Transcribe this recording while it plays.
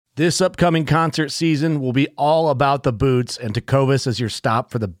This upcoming concert season will be all about the boots, and Tecovas is your stop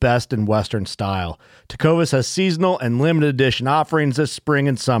for the best in Western style. Tecovas has seasonal and limited edition offerings this spring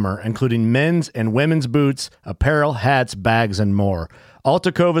and summer, including men's and women's boots, apparel, hats, bags, and more. All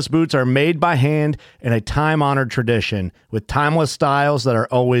Tecovas boots are made by hand in a time-honored tradition with timeless styles that are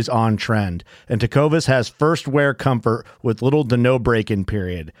always on trend. And Tecovas has first wear comfort with little to no break-in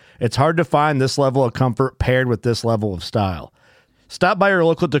period. It's hard to find this level of comfort paired with this level of style. Stop by your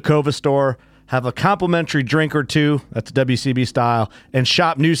local Tecovas store, have a complimentary drink or two, that's WCB style, and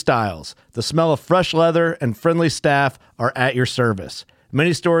shop new styles. The smell of fresh leather and friendly staff are at your service.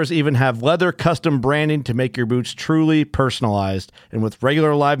 Many stores even have leather custom branding to make your boots truly personalized. And with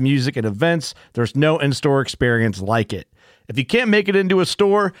regular live music and events, there's no in-store experience like it. If you can't make it into a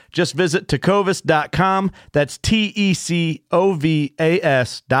store, just visit tecovas.com. That's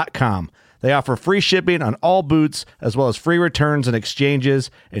TECOVAS.com. They offer free shipping on all boots, as well as free returns and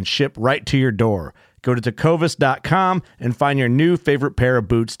exchanges, and ship right to your door. Go to tecovas.com and find your new favorite pair of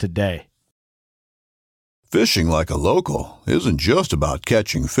boots today. Fishing like a local isn't just about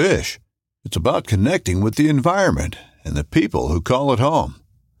catching fish. It's about connecting with the environment and the people who call it home.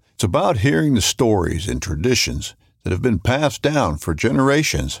 It's about hearing the stories and traditions that have been passed down for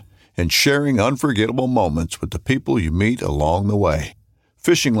generations and sharing unforgettable moments with the people you meet along the way.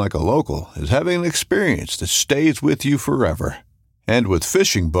 Fishing like a local is having an experience that stays with you forever. And with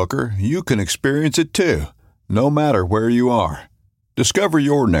Fishing Booker, you can experience it too, no matter where you are. Discover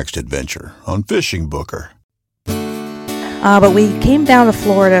your next adventure on Fishing Booker. But we came down to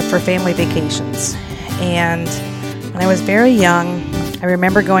Florida for family vacations. And when I was very young, I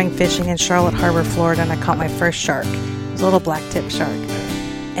remember going fishing in Charlotte Harbor, Florida, and I caught my first shark. It was a little black-tip shark.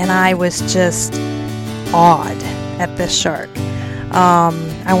 And I was just awed at this shark.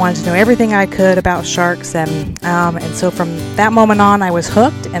 I wanted to know everything I could about sharks, and so from that moment on, I was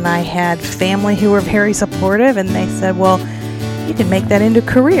hooked, and I had family who were very supportive, and they said, well, you can make that into a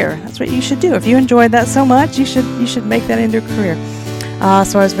career. That's what you should do. If you enjoyed that so much, you should make that into a career.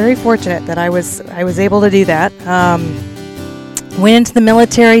 So I was very fortunate that I was able to do that. Went into the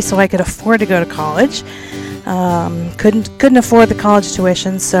military so I could afford to go to college. Couldn't afford the college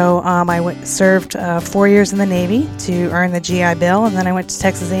tuition, so I served 4 years in the Navy to earn the GI Bill, and then I went to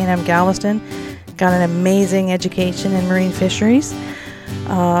Texas A&M Galveston, got an amazing education in marine fisheries,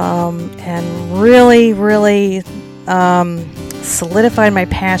 and really solidified my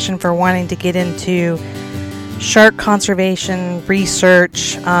passion for wanting to get into shark conservation,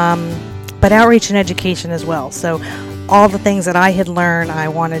 research, but outreach and education as well. So all the things that I had learned, I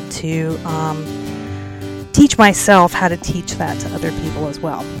wanted to teach myself how to teach that to other people as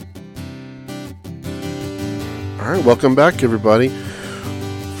well. All right, welcome back, everybody.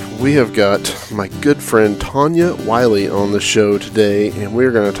 We have got my good friend Tanya Wiley on the show today, and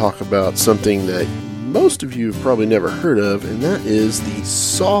we're going to talk about something that most of you have probably never heard of, and that is the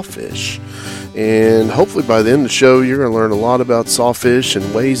sawfish. And hopefully by the end of the show, you're going to learn a lot about sawfish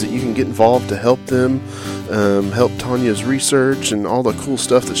and ways that you can get involved to help them, help Tanya's research and all the cool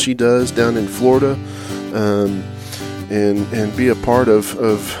stuff that she does down in Florida. And be a part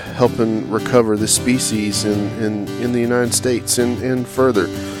of helping recover this species in the United States and further.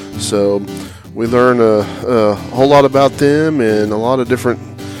 So we learn a whole lot about them and a lot of different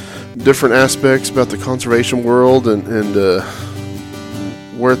aspects about the conservation world and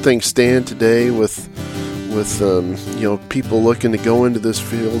where things stand today with people looking to go into this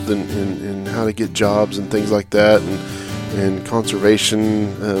field and how to get jobs and things like that, and conservation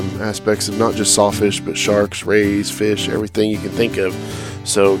aspects of not just sawfish, but sharks, rays, fish, everything you can think of.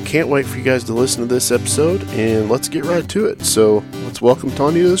 So can't wait for you guys to listen to this episode, and let's get right to it. So let's welcome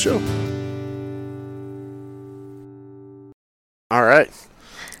Tanya to the show. All right.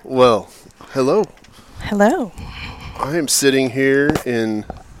 Well, hello. Hello. I am sitting here we're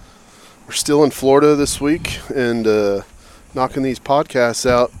still in Florida this week and knocking these podcasts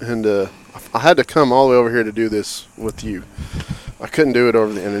out, and I had to come all the way over here to do this with you. I couldn't do it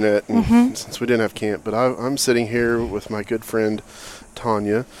over the internet since we didn't have camp, but I'm sitting here with my good friend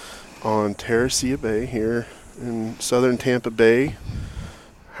Tanya on Terracea Bay here in southern Tampa Bay.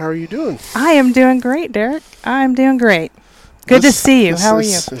 How are you doing? I am doing great, Derek. I'm doing great. Good to see you. How are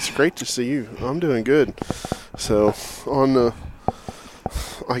you? It's great to see you. I'm doing good. So on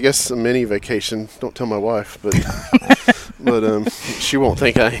I guess a mini vacation. Don't tell my wife, but she won't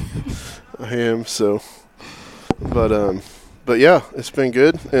think I am. So, but yeah, it's been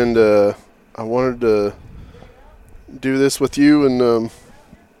good, and I wanted to do this with you and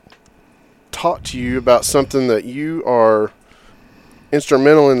talk to you about something that you are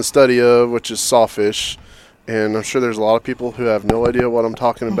instrumental in the study of, which is sawfish. And I'm sure there's a lot of people who have no idea what I'm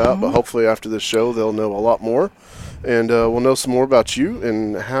talking about, but hopefully after this show they'll know a lot more. And we'll know some more about you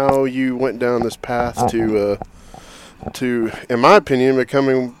and how you went down this path to, in my opinion,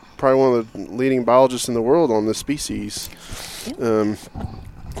 becoming probably one of the leading biologists in the world on this species.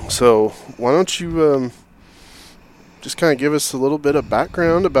 So why don't you just kind of give us a little bit of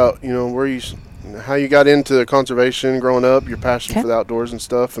background about, how you got into conservation growing up, your passion for the outdoors and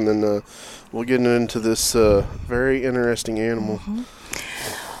stuff, and then we'll get into this very interesting animal.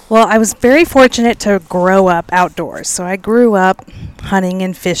 Well, I was very fortunate to grow up outdoors. So I grew up hunting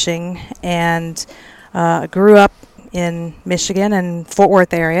and fishing, and grew up in Michigan and Fort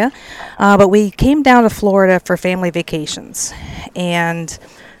Worth area. But we came down to Florida for family vacations. And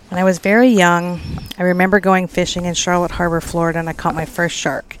when I was very young, I remember going fishing in Charlotte Harbor, Florida, and I caught my first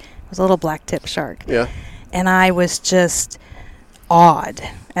shark. It was a little black-tip shark. Yeah. And I was just awed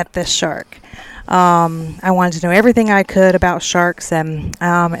at this shark. I wanted to know everything I could about sharks, and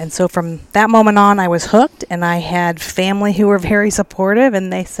so from that moment on, I was hooked. And I had family who were very supportive,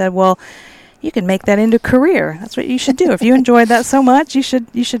 and they said, "Well, you can make that into a career. That's what you should do. If you enjoyed that so much, you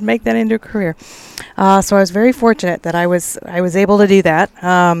should make that into a career." So I was very fortunate that I was able to do that.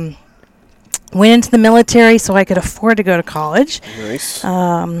 Went into the military so I could afford to go to college. Nice.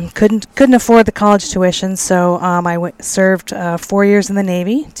 Couldn't afford the college tuition, so I served 4 years in the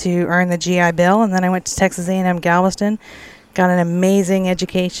Navy to earn the GI Bill, and then I went to Texas A&M Galveston, got an amazing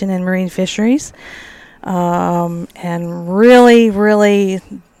education in marine fisheries, and really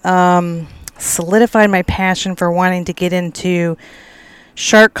solidified my passion for wanting to get into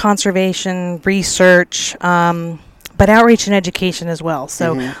shark conservation, research, but outreach and education as well.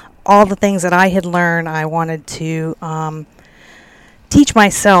 So all the things that I had learned, I wanted to teach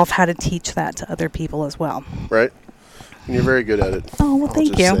myself how to teach that to other people as well. Right. And you're very good at it. Oh, well,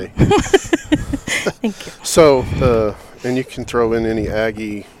 thank you. Thank you. So, and you can throw in any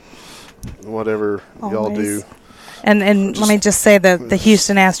Aggie, whatever y'all do. And let me just say that the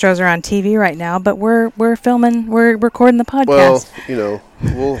Houston Astros are on TV right now, but we're recording the podcast. Well,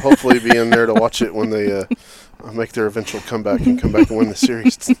 we'll hopefully be in there to watch it when they make their eventual comeback and come back and win the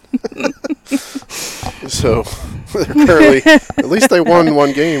series. So they're currently, at least they won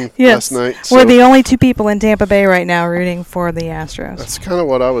one game last night. So we're the only two people in Tampa Bay right now rooting for the Astros. That's kind of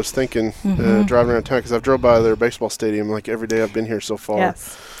what I was thinking driving around town, because I've drove by their baseball stadium like every day I've been here so far.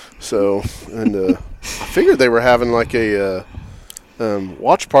 Yes. So, and I figured they were having like a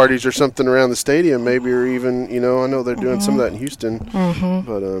watch parties or something around the stadium, maybe, or even, I know they're doing some of that in Houston,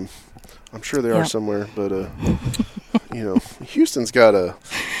 but I'm sure they are somewhere. But, Houston's got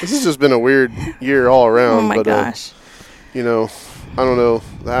this has just been a weird year all around. Oh, my gosh. I don't know,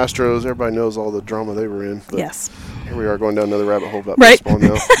 the Astros, everybody knows all the drama they were in. But yes. Here we are going down another rabbit hole about baseball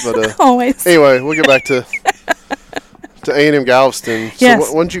now. But always. Anyway, we'll get back to A&M Galveston. Yes.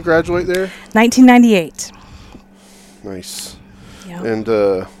 So when did you graduate there? 1998. Nice. Yep.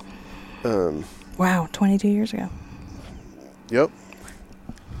 And wow, 22 years ago. Yep.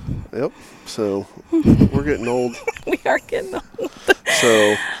 So we're getting old. We are getting old.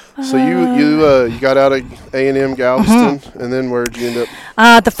 So you got out of A&M Galveston, and then where did you end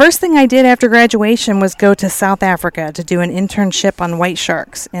up? The first thing I did after graduation was go to South Africa to do an internship on white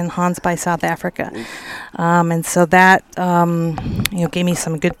sharks in Hans Bay, South Africa. And so that gave me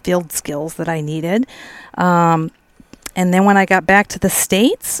some good field skills that I needed. And then when I got back to the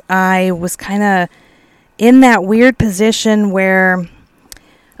States, I was kind of in that weird position where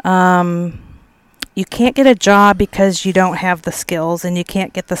you can't get a job because you don't have the skills, and you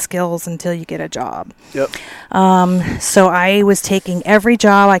can't get the skills until you get a job. Yep. So I was taking every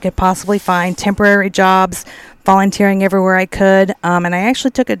job I could possibly find, temporary jobs, volunteering everywhere I could, and I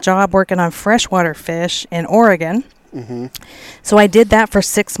actually took a job working on freshwater fish in Oregon. Mm-hmm. So I did that for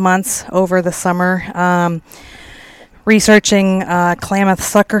 6 months over the summer, researching Klamath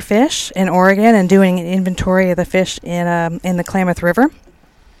suckerfish in Oregon and doing an inventory of the fish in the Klamath River.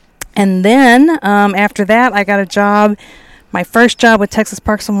 And then after that, I got a job, my first job with Texas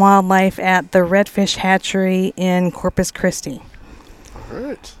Parks and Wildlife at the Redfish Hatchery in Corpus Christi. All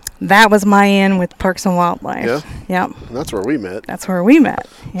right. That was my in with Parks and Wildlife. Yeah? Yep. And that's where we met. That's where we met.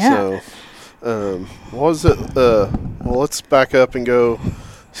 Yeah. So, what was it? Well, let's back up and go.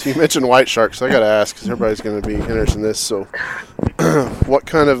 So you mentioned white sharks. So I got to ask, because everybody's going to be interested in this. So what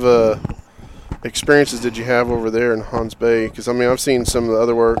kind of experiences did you have over there in Hans Bay? Because, I've seen some of the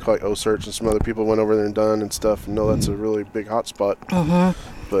other work, like OSearch and some other people went over there and done and stuff, and know that's a really big hot spot. Mm-hmm.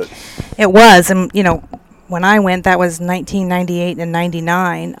 But it was, and, when I went, that was 1998 and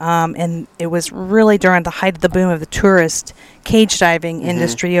 99, and it was really during the height of the boom of the tourist cage diving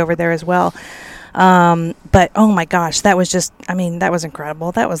industry over there as well. But oh my gosh, that was just, that was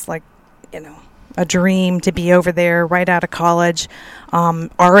incredible. That was like, a dream to be over there right out of college,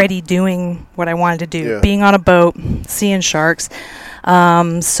 already doing what I wanted to do, being on a boat, seeing sharks.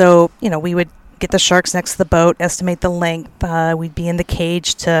 So, we would get the sharks next to the boat, estimate the length. We'd be in the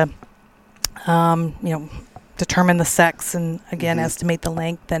cage to, determine the sex and, again, estimate the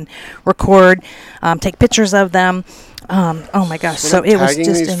length and record, take pictures of them. Oh my gosh. So it was just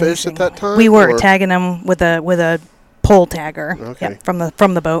these amazing. Fish at that time? We were tagging them with a pole tagger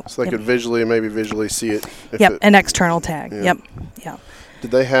from the boat. So they could visually see it. An external tag. Yep. Did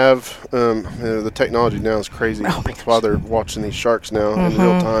they have the technology now is crazy. Oh That's why they're watching these sharks now in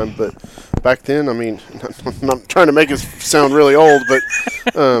real time. But back then, I'm not trying to make it sound really old, but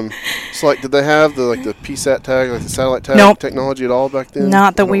it's like, did they have the PSAT tag, like the satellite tag technology at all back then?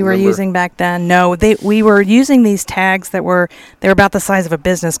 Not that we were using back then. No, we were using these tags they were about the size of a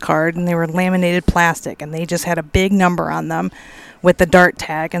business card, and they were laminated plastic, and they just had a big number on them with the dart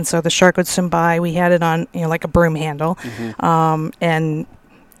tag, and so the shark would swim by. We had it on, like a broom handle, and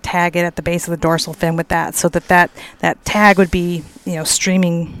tag it at the base of the dorsal fin with that, so that tag would be,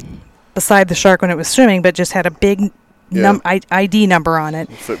 streaming beside the shark when it was swimming, but just had a big ID number on it.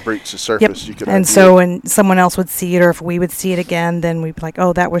 If it breached the surface, you could. And so when someone else would see it, or if we would see it again, then we'd be like,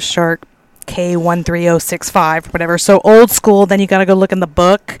 oh, that was shark K13065 or whatever. So old school. Then you got to go look in the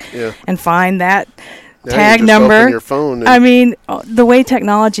book and find that tag number. Your phone the way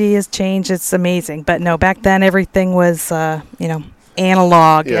technology has changed, it's amazing. But no, back then everything was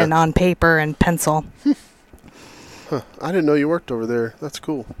analog and on paper and pencil. I didn't know you worked over there. That's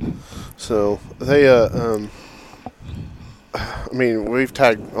cool. So they we've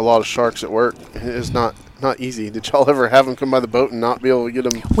tagged a lot of sharks at work. It's not easy. Did y'all ever have them come by the boat and not be able to get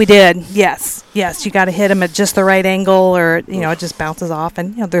them? We did. Yes. You got to hit them at just the right angle, or it just bounces off,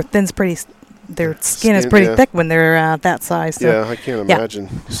 and their skin is pretty thick when they're that size. So. Yeah, I can't imagine.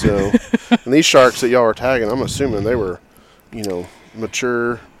 So, and these sharks that y'all were tagging, I'm assuming they were,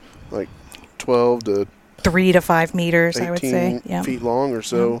 mature, like 12 to 3 to 5 meters, I would say. Feet long or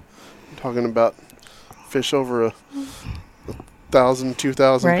so. I'm talking about fish over 1,000,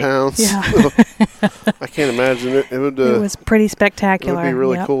 2,000 pounds. Yeah. I can't imagine it. It was pretty spectacular. It would be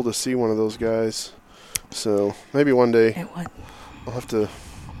really cool to see one of those guys. So maybe one day it would. I'll have to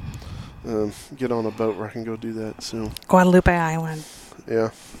get on a boat where I can go do that soon. Guadalupe Island.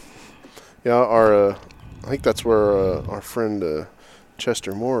 Yeah. Our I think that's where our friend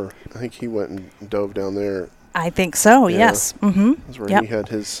Chester Moore, I think he went and dove down there. I think so. Yes. Mm-hmm. That's where he had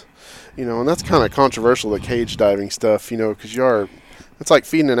his, and that's kind of controversial, the cage diving stuff, because it's like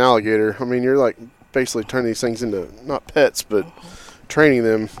feeding an alligator. You're like basically turning these things into not pets, but training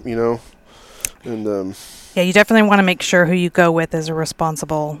them, and. Yeah, you definitely want to make sure who you go with is a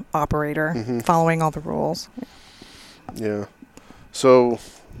responsible operator, following all the rules. Yeah. So,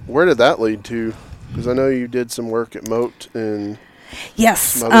 where did that lead to? Because I know you did some work at Mote and. Yes.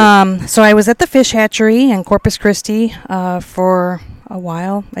 So I was at the fish hatchery in Corpus Christi for a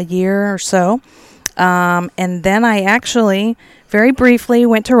while, a year or so, and then I actually very briefly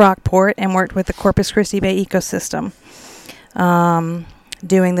went to Rockport and worked with the Corpus Christi Bay ecosystem,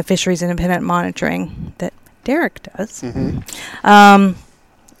 doing the fisheries independent monitoring that Derek does. We're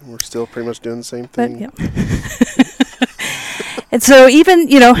still pretty much doing the same thing. And so even,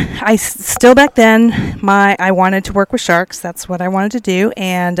 I still back then, I wanted to work with sharks. That's what I wanted to do.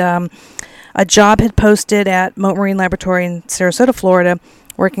 And a job had posted at Mote Marine Laboratory in Sarasota, Florida,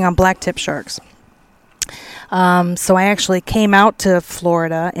 working on black-tip sharks. So I actually came out to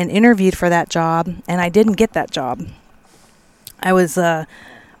Florida and interviewed for that job, and I didn't get that job. I was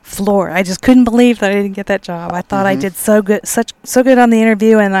floored. I just couldn't believe that I didn't get that job. I thought I did so good on the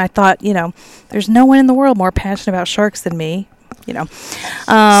interview, and I thought, there's no one in the world more passionate about sharks than me.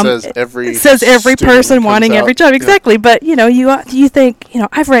 Says every person wanting every job. Exactly. But you think,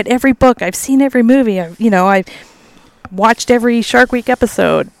 I've read every book, I've seen every movie, I've watched every Shark Week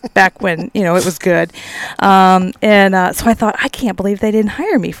episode back when it was good, so I thought, I can't believe they didn't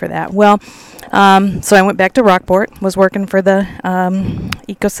hire me for that. Well, so I went back to Rockport, was working for the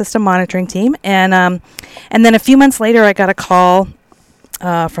ecosystem monitoring team, and then a few months later I got a call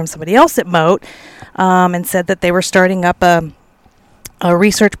from somebody else at Mote, and said that they were starting up a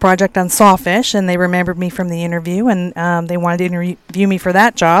research project on sawfish, and they remembered me from the interview, and they wanted to interview me for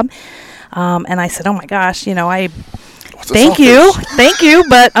that job. And I said, oh my gosh, thank you,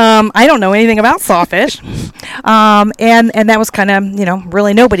 but I don't know anything about sawfish. And that was kind of,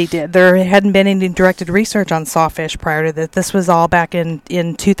 really nobody did. There hadn't been any directed research on sawfish prior to that. This was all back in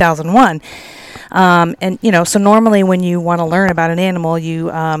 2001. And, so normally when you want to learn about an animal, you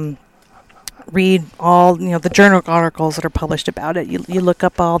read all, the journal articles that are published about it. You look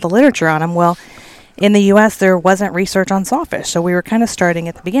up all the literature on them. Well, in the U.S., there wasn't research on sawfish, so we were kind of starting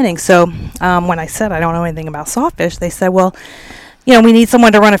at the beginning. So when I said I don't know anything about sawfish, they said, well, we need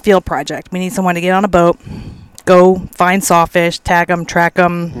someone to run a field project. We need someone to get on a boat, go find sawfish, tag them, track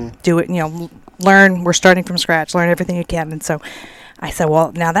them, do it, learn. We're starting from scratch, learn everything you can. And so I said,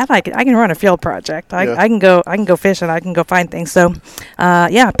 well, now that I can run a field project. I can go fish and I can go find things. So,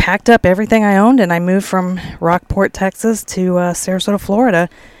 packed up everything I owned and I moved from Rockport, Texas to Sarasota, Florida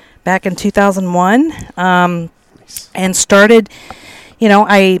back in 2001, and started,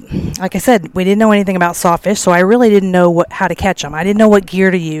 like I said, we didn't know anything about sawfish, so I really didn't know how to catch them. I didn't know what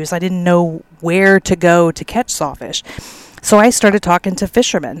gear to use. I didn't know where to go to catch sawfish. So I started talking to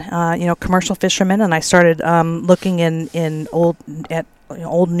fishermen, commercial fishermen, and I started looking in old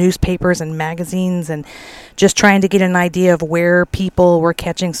newspapers and magazines and just trying to get an idea of where people were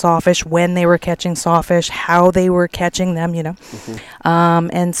catching sawfish, when they were catching sawfish, how they were catching them,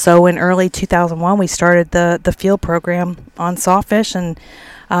 And so in early 2001, we started the field program on sawfish, and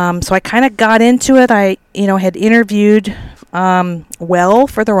so I kind of got into it. I, had interviewed well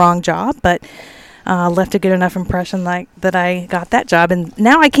for the wrong job, but left a good enough impression that I got that job. And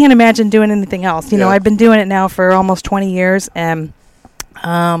now I can't imagine doing anything else. I've been doing it now for almost 20 years, and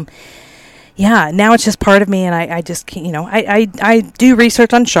now it's just part of me, and I just can't, I do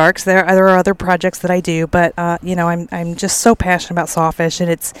research on sharks. There are other projects that I do, but I'm just so passionate about sawfish, and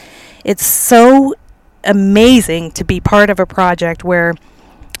it's so amazing to be part of a project where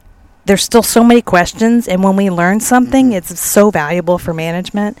there's still so many questions, and when we learn something, it's so valuable for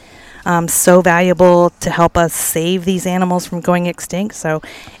management. So valuable to help us save these animals from going extinct. So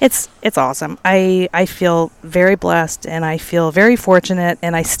it's awesome. I feel very blessed, and I feel very fortunate,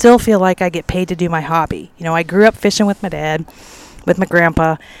 and I still feel like I get paid to do my hobby. I grew up fishing with my dad, with my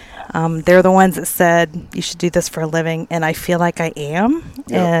grandpa. They're the ones that said you should do this for a living, and I feel like I am,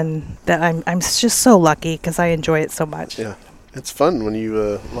 and that I'm just so lucky because I enjoy it so much. Yeah. It's fun when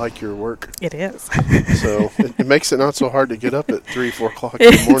you like your work. It is. So it makes it not so hard to get up at 3, 4 o'clock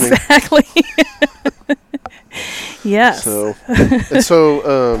in the morning. Exactly. Yes. So,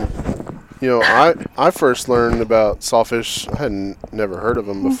 I first learned about sawfish. I hadn't never heard of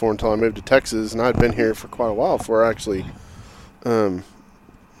them before until I moved to Texas, and I'd been here for quite a while before I actually. I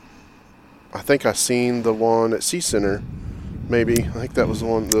think I seen the one at Sea Center. Maybe I think that was the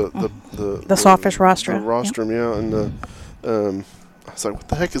one the sawfish rostrum. The rostrum, yeah, and I was like, what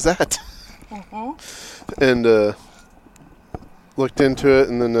the heck is that? And looked into it,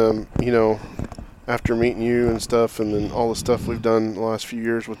 and then after meeting you and stuff, and then all the stuff we've done the last few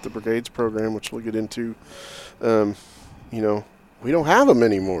years with the Brigades program, which we'll get into, we don't have them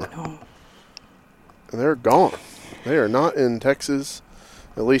anymore. No. And they're gone. They are not in Texas,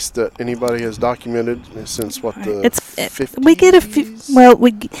 at least that anybody has documented since the 50s? We get a few. Well,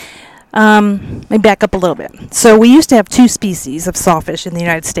 let me back up a little bit. So we used to have 2 species of sawfish in the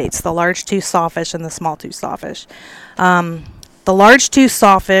United States, the large tooth sawfish and the small tooth sawfish. The large tooth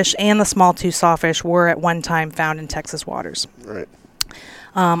sawfish and the small tooth sawfish were at one time found in Texas waters. Right.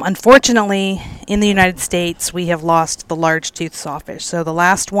 Unfortunately, in the United States, we have lost the large tooth sawfish. So the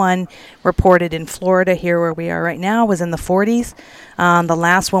last one reported in Florida, here where we are right now, was in the 40s. The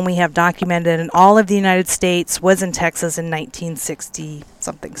last one we have documented in all of the United States was in Texas in 1960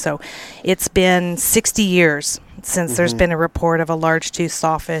 something. So it's been 60 years since there's been a report of a large tooth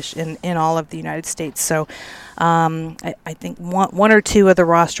sawfish in all of the United States. So I think one or two of the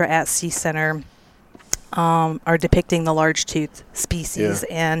rostra at Sea Center are depicting the large tooth species.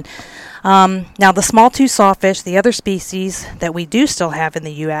 Yeah. And now the small tooth sawfish, the other species that we do still have in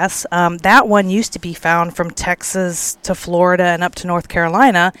the U.S., that one used to be found from Texas to Florida and up to North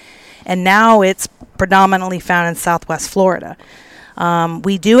Carolina, and now it's predominantly found in southwest Florida.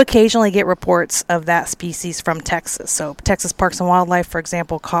 We do occasionally get reports of that species from Texas. So Texas Parks and Wildlife, for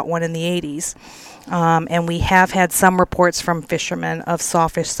example, caught one in the 80s. And we have had some reports from fishermen of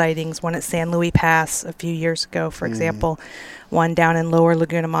sawfish sightings, one at San Luis Pass a few years ago, for example, one down in Lower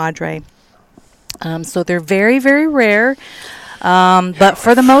Laguna Madre. So they're very, very rare. But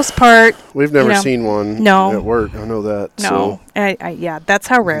for the most part, we've never seen one at work. I know that. No, so that's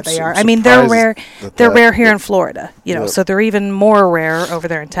how rare they are. I mean, they're rare. They're rare here in Florida, so they're even more rare over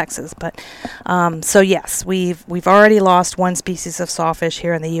there in Texas. But so yes, we've already lost one species of sawfish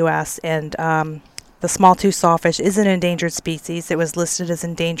here in the U.S. and the small tooth sawfish is an endangered species. It was listed as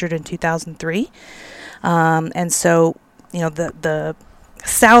endangered in 2003, and so the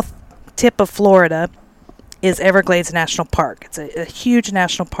south tip of Florida is Everglades National Park. It's a huge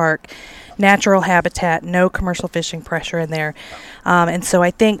national park, natural habitat, no commercial fishing pressure in there. And so I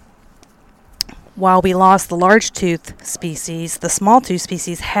think, while we lost the large tooth species, the small tooth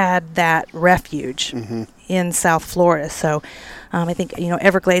species had that refuge in South Florida. So I think,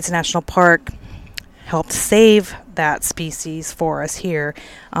 Everglades National Park helped save that species for us here,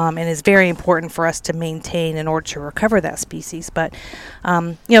 and is very important for us to maintain in order to recover that species. But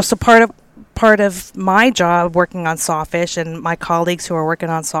so part of my job working on sawfish, and my colleagues who are working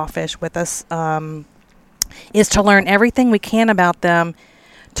on sawfish with us, is to learn everything we can about them,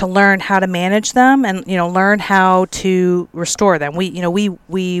 to learn how to manage them, and learn how to restore them. We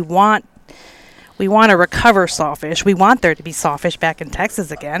want to recover sawfish. We want there to be sawfish back in Texas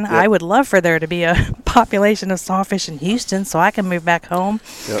again. Yep. I would love for there to be a population of sawfish in Houston so I can move back home.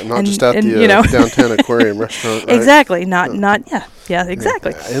 Yeah, not just at the downtown aquarium restaurant. Right? Exactly.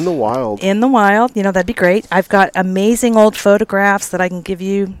 Exactly. In the wild. In the wild, that'd be great. I've got amazing old photographs that I can give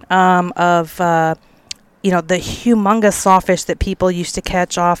you of the humongous sawfish that people used to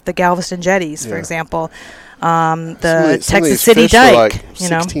catch off the Galveston jetties, for example. The Texas City Dike, like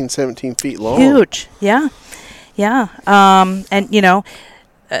 16, 17 feet long. Huge, yeah.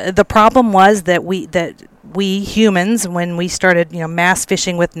 The problem was that we humans, when we started, mass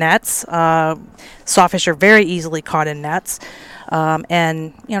fishing with nets, sawfish are very easily caught in nets,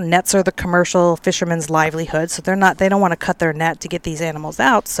 and nets are the commercial fisherman's livelihood. So they don't want to cut their net to get these animals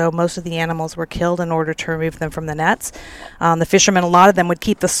out. So most of the animals were killed in order to remove them from the nets. The fishermen, a lot of them would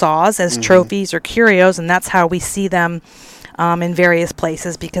keep the saws as trophies or curios, and that's how we see them in various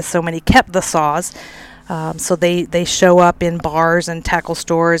places, because so many kept the saws. So they show up in bars and tackle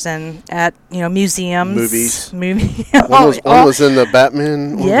stores and at museums, movies. One was in the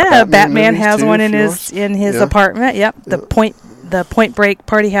Batman. Batman has one in his apartment. Yep, the Point Break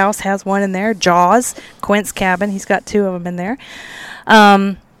Party House has one in there. Jaws, Quint's Cabin, he's got 2 of them in there.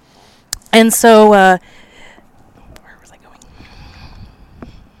 And so where was I going?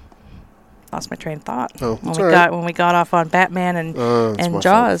 Lost my train of thought when we got off on Batman and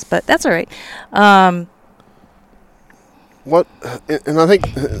Jaws, but that's all right. And I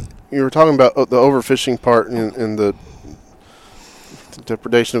think you were talking about the overfishing part and the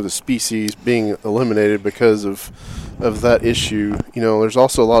depredation of the species being eliminated because of that issue. There's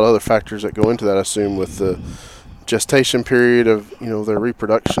also a lot of other factors that go into that, I assume, with the gestation period of their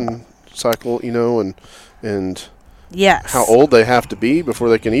reproduction cycle, and yes, how old they have to be before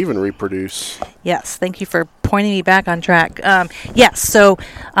they can even reproduce. Yes, thank you for pointing me back on track. So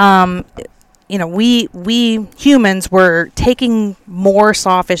we humans were taking more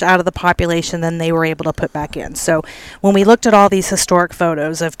sawfish out of the population than they were able to put back in. So when we looked at all these historic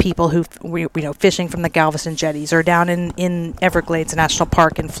photos of people who fishing from the Galveston jetties or down in Everglades National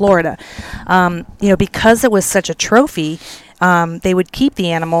Park in Florida, because it was such a trophy, they would keep the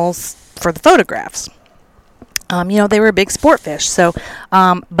animals for the photographs. They were big sport fish. So,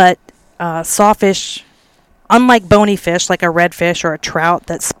 but sawfish, unlike bony fish like a redfish or a trout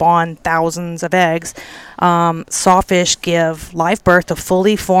that spawn thousands of eggs, sawfish give live birth to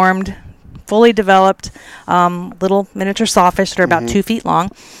fully formed, fully developed little miniature sawfish that are about 2 feet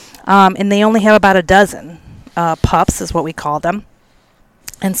long, and they only have about a dozen pups, is what we call them.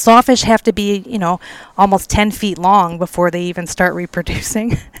 And sawfish have to be, almost 10 feet long before they even start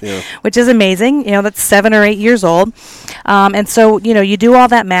reproducing, which is amazing. That's 7 or 8 years old. And so, you do all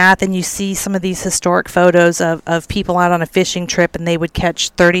that math and you see some of these historic photos of people out on a fishing trip, and they would catch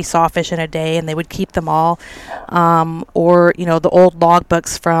 30 sawfish in a day and they would keep them all. Or, the old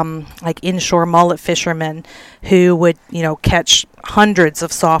logbooks from like inshore mullet fishermen who would, catch hundreds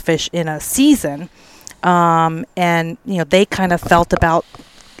of sawfish in a season. And, they kind of felt about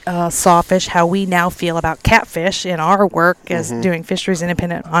sawfish how we now feel about catfish in our work as doing fisheries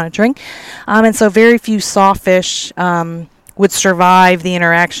independent monitoring. And so very few sawfish would survive the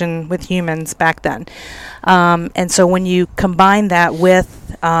interaction with humans back then. And so when you combine that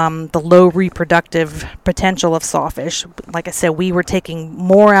with the low reproductive potential of sawfish, like I said, we were taking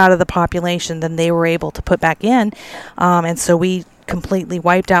more out of the population than they were able to put back in. And so we completely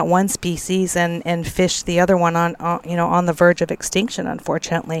wiped out one species and fished the other one on the verge of extinction,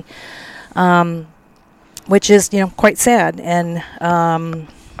 unfortunately, which is quite sad. And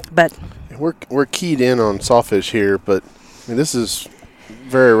but we're keyed in on sawfish here, but this is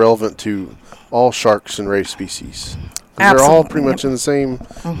very relevant to all sharks and ray species. They're all pretty much in the same,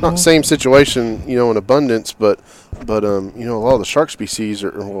 not same situation, in abundance, but a lot of the shark species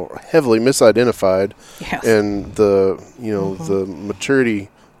are heavily misidentified, and the maturity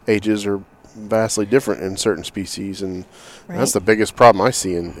ages are vastly different in certain species, and that's the biggest problem I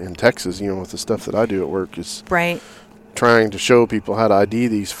see in Texas. With the stuff that I do at work is trying to show people how to ID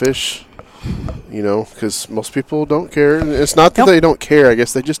these fish because most people don't care. And it's not that Nope. they don't care. I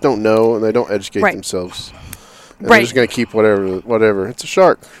guess they just don't know, and they don't educate Right. themselves. And Right. they're just going to keep whatever. It's a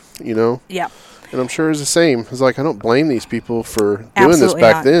shark, Yeah. And I'm sure it's the same. It's like, I don't blame these people for doing this Absolutely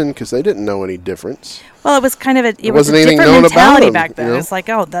back not. then, because they didn't know any difference. Well, it was kind of it was wasn't a anything different known about mentality them, back then. you know? It's like,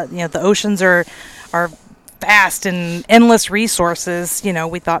 the oceans are vast and endless resources.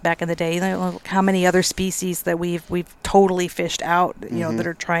 We thought back in the day, how many other species that we've totally fished out, that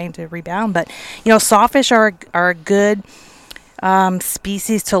are trying to rebound. But sawfish are a good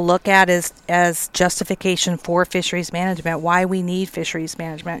species to look at as justification for fisheries management. Why we need fisheries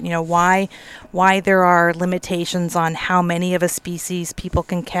management. Why there are limitations on how many of a species people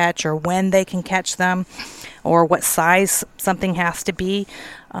can catch, or when they can catch them, or what size something has to be.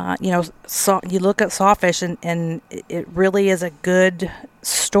 So you look at sawfish, and it really is a good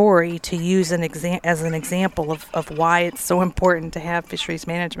story to use as an example of why it's so important to have fisheries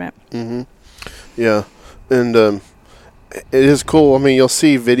management. Mm-hmm. Yeah, and it is cool. I mean, you'll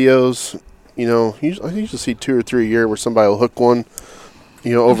see videos. I usually see 2 or 3 a year where somebody will hook one,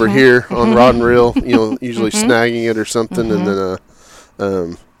 over here on rod and reel. Usually snagging it or something, and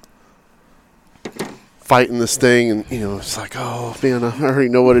then fighting this thing, and it's like, oh man, I already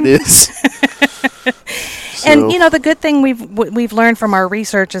know what it is. And the good thing we've learned from our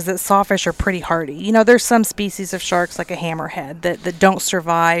research is that sawfish are pretty hardy. There's some species of sharks, like a hammerhead, that don't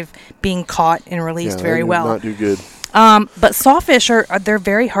survive being caught and released very well. Not do good. But sawfish they're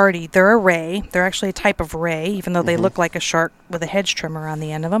very hardy. They're a ray. They're actually a type of ray, even though they look like a shark with a hedge trimmer on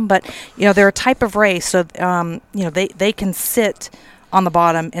the end of them. But they're a type of ray, so they can sit on the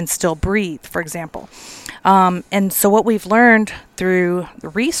bottom and still breathe, for example. And so what we've learned through the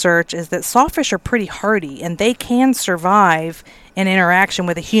research is that sawfish are pretty hardy, and they can survive an interaction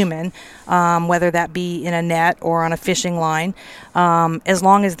with a human, whether that be in a net or on a fishing line, as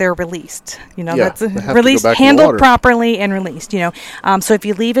long as they're released. That's released, handled properly, and released. So if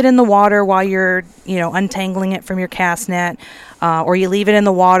you leave it in the water while you're, untangling it from your cast net, or you leave it in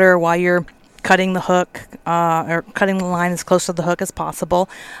the water while you're cutting the hook, or cutting the line as close to the hook as possible.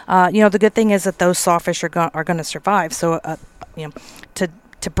 The good thing is that those sawfish are going to survive. So,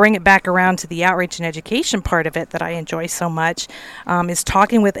 to bring it back around to the outreach and education part of it that I enjoy so much, is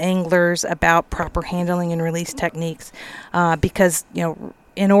talking with anglers about proper handling and release techniques, because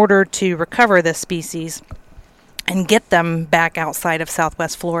in order to recover this species and get them back outside of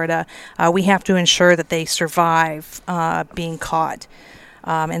Southwest Florida, we have to ensure that they survive being caught.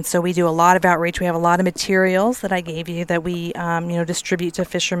 And so we do a lot of outreach. We have a lot of materials that I gave you that we, distribute to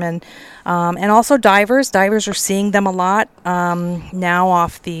fishermen, and also divers. Divers are seeing them a lot now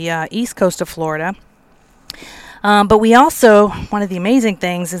off the east coast of Florida. But we also, one of the amazing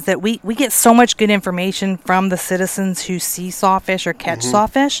things is that we get so much good information from the citizens who see sawfish or catch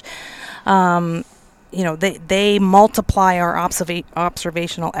sawfish. They multiply our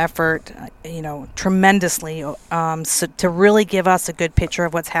observational effort, tremendously, so to really give us a good picture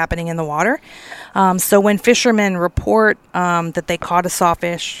of what's happening in the water. So when fishermen report that they caught a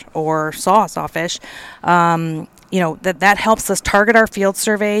sawfish or saw a sawfish, that helps us target our field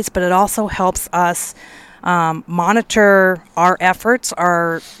surveys, but it also helps us monitor our efforts,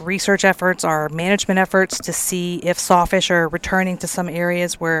 our research efforts, our management efforts to see if sawfish are returning to some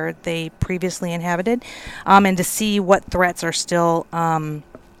areas where they previously inhabited, and to see what threats are still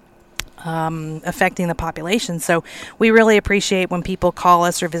affecting the population. So we really appreciate when people call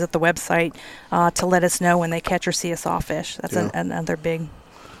us or visit the website to let us know when they catch or see a sawfish. That's another big...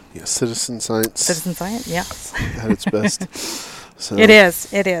 Yeah, citizen science. Citizen science, yeah. At its best. So, It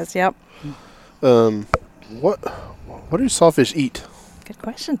is, yep. What do sawfish eat? Good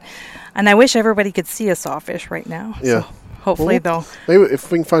question. And I wish everybody could see a sawfish right now. Yeah. So hopefully they'll... Maybe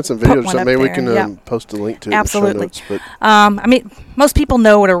if we can find some videos or one something, up maybe we there, can yeah. post a link to it Absolutely. in the show notes. But most people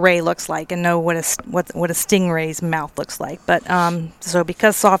know what a ray looks like and know what a stingray's mouth looks like. But so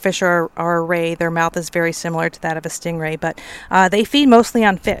because sawfish are a ray, their mouth is very similar to that of a stingray. But they feed mostly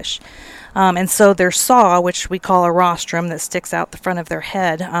on fish. And so their saw, which we call a rostrum that sticks out the front of their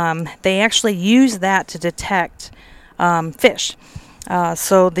head, they actually use that to detect fish.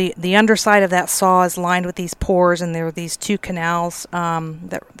 So the underside of that saw is lined with these pores, and there are these two canals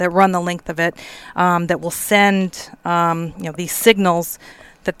that run the length of it that will send these signals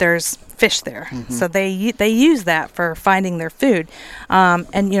that there's fish there. Mm-hmm. So they use that for finding their food.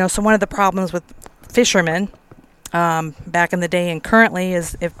 So one of the problems with fishermen back in the day and currently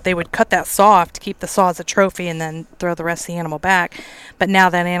is if they would cut that saw off to keep the saw as a trophy and then throw the rest of the animal back. But now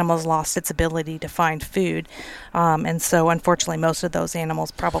that animal's lost its ability to find food. And so unfortunately most of those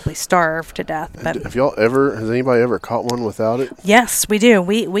animals probably starve to death. But has anybody ever caught one without it? yes, we do.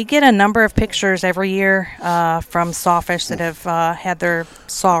 We get a number of pictures every year from sawfish that have had their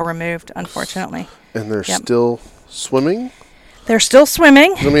saw removed, unfortunately. And they're still swimming? They're still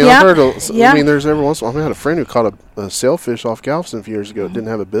swimming. I mean, I've heard. There's every once in a while. I had a friend who caught a sailfish off Galveston a few years ago. It didn't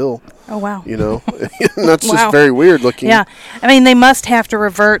have a bill. Oh wow! And that's just very weird looking. Yeah, I mean, they must have to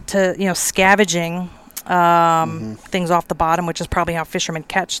revert to scavenging things off the bottom, which is probably how fishermen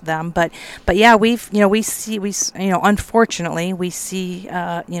catch them. But yeah, unfortunately, we see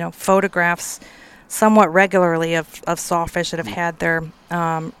photographs somewhat regularly of sawfish that have had their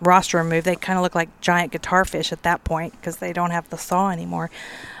rostrum removed. They kind of look like giant guitar fish at that point because they don't have the saw anymore.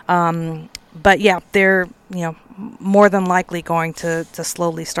 But yeah, they're more than likely going to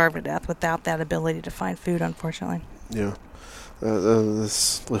slowly starve to death without that ability to find food, unfortunately. Yeah. You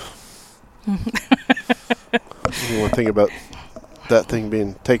want to think about that thing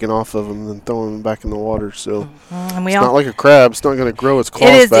being taken off of them and then throwing them back in the water. So and it's not like a crab. It's not going to grow its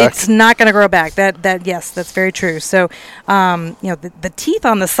claws back. It's not going to grow back. Yes, that's very true. So, the teeth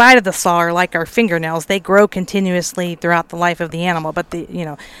on the side of the saw are like our fingernails. They grow continuously throughout the life of the animal. But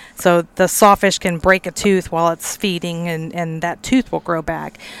so the sawfish can break a tooth while it's feeding, and that tooth will grow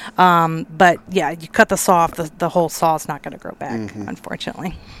back. But yeah, you cut the saw off, the whole saw is not going to grow back,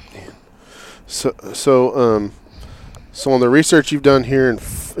 unfortunately. So on the research you've done here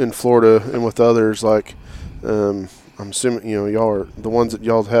in Florida and with others, like I'm assuming y'all are the ones that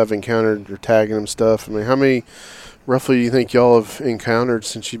y'all have encountered. You're tagging them stuff. I mean, how many roughly do you think y'all have encountered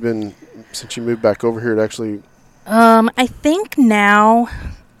since you moved back over here to actually? I think now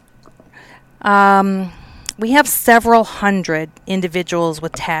we have several hundred individuals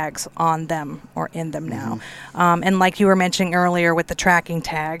with tags on them or in them now. And like you were mentioning earlier with the tracking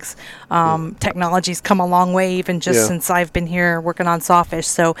tags, technology's come a long way even just since I've been here working on sawfish.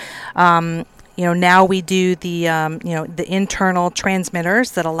 So, now we do the internal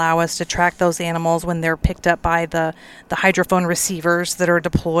transmitters that allow us to track those animals when they're picked up by the hydrophone receivers that are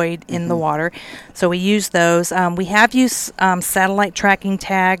deployed in the water. So we use those. We have used satellite tracking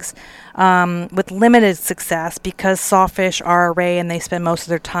tags with limited success because sawfish are array and they spend most of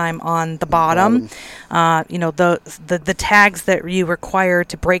their time on the bottom. The tags that you require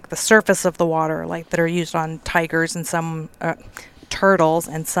to break the surface of the water, like that are used on tigers and some turtles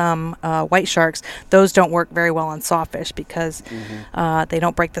and some white sharks, those don't work very well on sawfish because they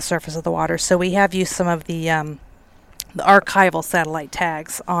don't break the surface of the water. So we have used some of the archival satellite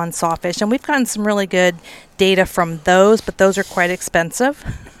tags on sawfish, and we've gotten some really good data from those, but those are quite expensive.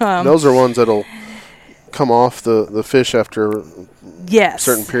 Those are ones that'll come off the fish after a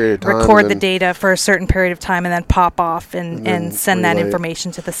certain period of time. Record the data for a certain period of time and then pop off and send that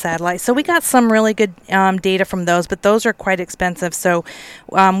information to the satellite. So we got some really good data from those, but those are quite expensive. So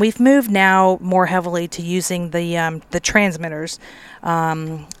we've moved now more heavily to using the transmitters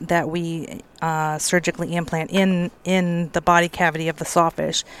that we surgically implant in the body cavity of the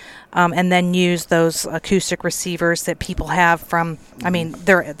sawfish, and then use those acoustic receivers that people have from. I mean,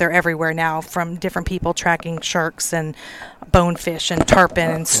 they're everywhere now from different people tracking sharks and bonefish and tarpon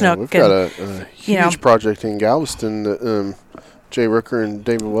and snook. We've got a huge project in Galveston that Jay Rooker and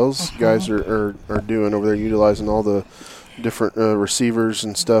David Wells guys are doing over there, utilizing all the different receivers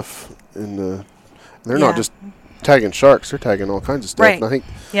and stuff. And they're not just tagging sharks; they're tagging all kinds of stuff. Right. And I think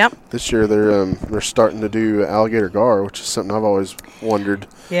this year they're starting to do alligator gar, which is something I've always wondered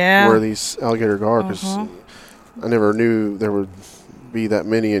where these alligator gar, because I never knew there would be that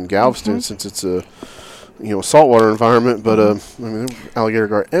many in Galveston since it's a saltwater environment. But I mean, alligator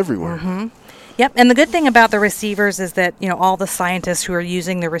gar everywhere. Yep, and the good thing about the receivers is that all the scientists who are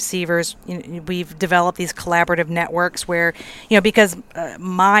using the receivers, we've developed these collaborative networks where because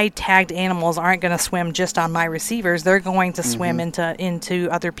my tagged animals aren't going to swim just on my receivers; they're going to swim into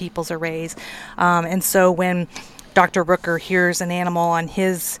other people's arrays, and so when Dr. Rooker hears an animal on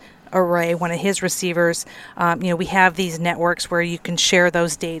his array, one of his receivers, we have these networks where you can share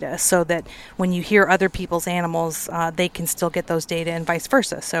those data so that when you hear other people's animals, they can still get those data and vice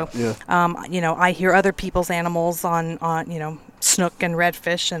versa. So, I hear other people's animals on snook and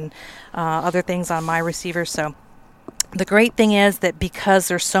redfish and other things on my receivers. So the great thing is that because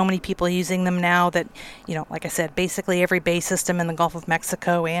there's so many people using them now that, like I said, basically every bay system in the Gulf of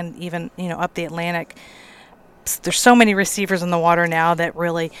Mexico and even, up the Atlantic, there's so many receivers in the water now that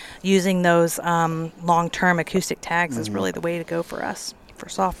really using those long-term acoustic tags is really the way to go for us for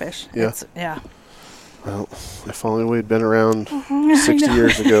sawfish. Well, if only we'd been around 60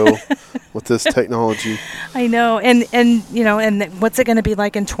 years ago with this technology. I know. And what's it going to be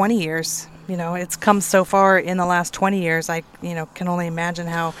like in 20 years? It's come so far in the last 20 years. I, can only imagine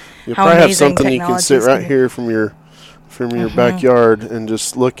how probably amazing have something you can sit right here from your backyard and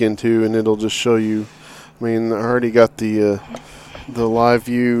just look into, and it'll just show you. I mean, I already got the live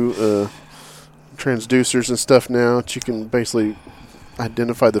view transducers and stuff now that you can basically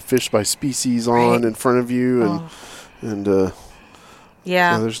identify the fish by species on in front of you, and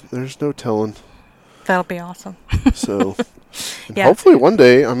there's no telling. That'll be awesome. So, hopefully one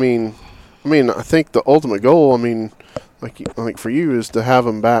day. I mean, I think the ultimate goal, like for you, is to have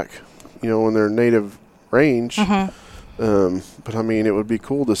them back, in their native range. But it would be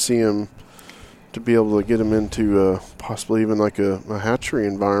cool to see them, to be able to get them into possibly even like a hatchery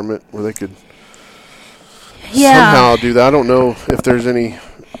environment where they could somehow do that. I don't know if there's any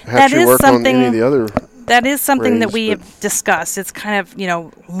hatchery work on any of the other. That is something that we have discussed. It's kind of,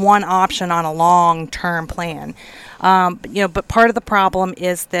 one option on a long-term plan. But part of the problem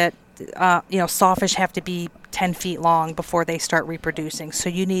is that, sawfish have to be 10 feet long before they start reproducing. So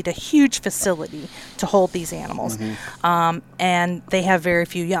you need a huge facility to hold these animals. And they have very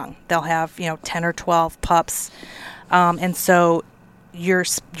few young. They'll have, 10 or 12 pups. And so you're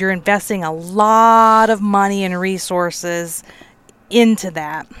investing a lot of money and resources into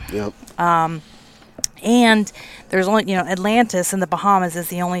that. Yep. And there's only, Atlantis in the Bahamas is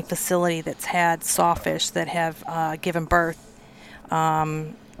the only facility that's had sawfish that have given birth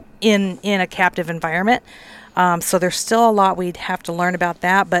in a captive environment. So there's still a lot we'd have to learn about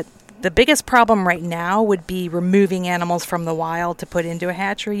that. But the biggest problem right now would be removing animals from the wild to put into a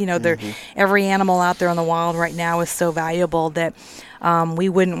hatchery. Every animal out there in the wild right now is so valuable that we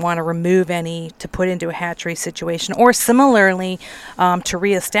wouldn't want to remove any to put into a hatchery situation. Or similarly, to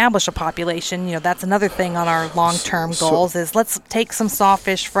reestablish a population. That's another thing on our long-term goals is let's take some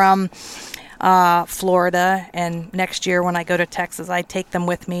sawfish from Florida, and next year when I go to Texas, I take them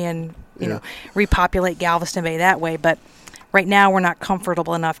with me and repopulate Galveston Bay that way. But right now, we're not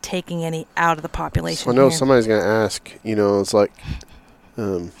comfortable enough taking any out of the population. So I know somebody's going to ask, it's like,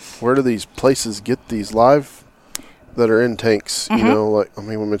 where do these places get these live that are in tanks? We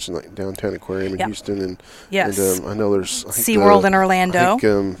mentioned like Downtown Aquarium in Houston, and I know there's SeaWorld in Orlando.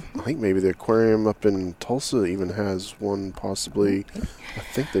 I think maybe the aquarium up in Tulsa even has one, possibly. I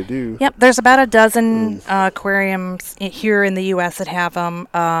think they do. Yep, there's about a dozen aquariums here in the U.S. that have them.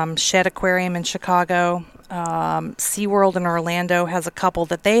 Shed Aquarium in Chicago. SeaWorld in Orlando has a couple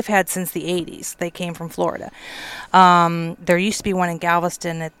that they've had since the 80s. They came from Florida. There used to be one in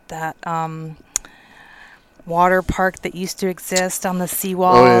Galveston at that water park that used to exist on the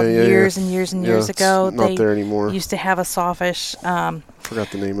seawall years and years and years ago. It's not there anymore. Used to have a sawfish.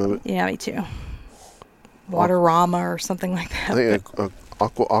 Forgot the name of it. Yeah, me too. Waterama or something like that. I think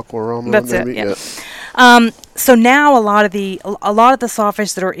Aquarama. That's maybe? It. Yeah. So now a lot of the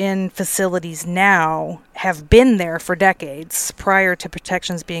sawfish that are in facilities now have been there for decades prior to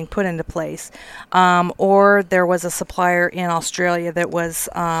protections being put into place, or there was a supplier in Australia that was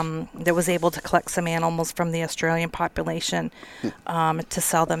able to collect some animals from the Australian population to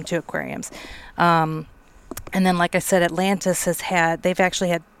sell them to aquariums, and then, like I said, Atlantis they've actually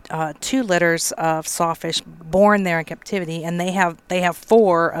had 2 litters of sawfish born there in captivity, and they have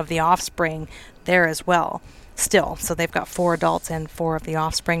 4 of the offspring there as well. Still, so they've got 4 adults and 4 of the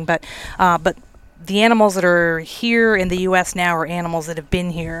offspring. But the animals that are here in the U.S. now are animals that have been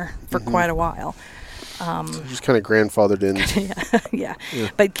here for quite a while. So just kind of grandfathered in. yeah.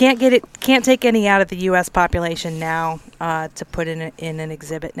 But can't take any out of the U.S. population now to put in an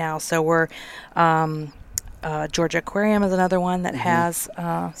exhibit now. So we're Georgia Aquarium is another one that has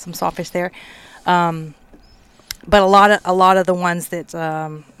some sawfish there. But a lot of the ones that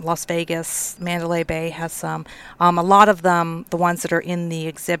Las Vegas, Mandalay Bay has some. A lot of them, the ones that are in the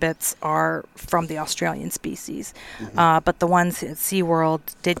exhibits, are from the Australian species. But the ones at SeaWorld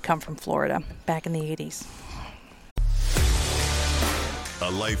did come from Florida back in the 80s.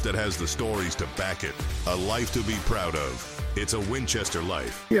 A life that has the stories to back it. A life to be proud of. It's a Winchester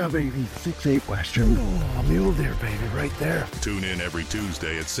life. Yeah, baby. 6'8" Western. Oh, mule deer, baby, right there. Tune in every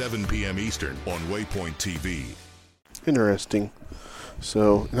Tuesday at 7 p.m. Eastern on Waypoint TV. Interesting.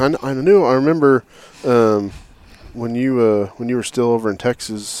 So, I remember when you were still over in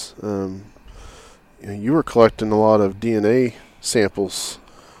Texas, you were collecting a lot of DNA samples,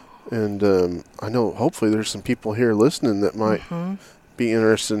 and I know hopefully there's some people here listening that might be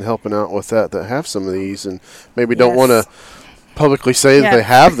interested in helping out with that have some of these, and maybe don't want to publicly say that they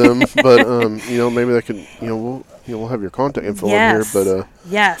have them, but maybe they could, we'll have your contact info in here, but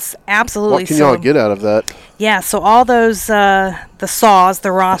Yes, absolutely. What can y'all get out of that? Yeah, so all those, the saws, the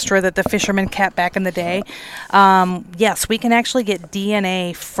rostra that the fishermen kept back in the day, yes, we can actually get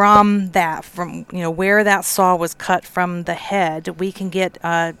DNA from that, from, where that saw was cut from the head. We can get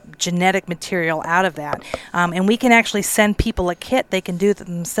genetic material out of that. And we can actually send people a kit. They can do it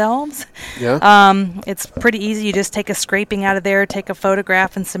themselves. Yeah. It's pretty easy. You just take a scraping out of there, take a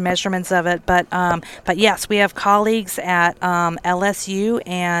photograph and some measurements of it. But yes, we have colleagues at LSU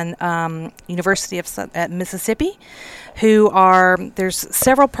and University of at Mississippi who there's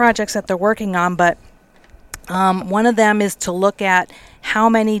several projects that they're working on, but one of them is to look at how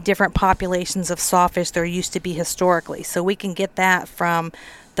many different populations of sawfish there used to be historically. So we can get that from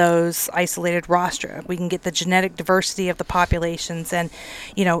those isolated rostra. We can get the genetic diversity of the populations and,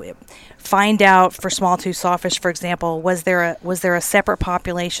 find out for small-tooth sawfish, for example, was there a separate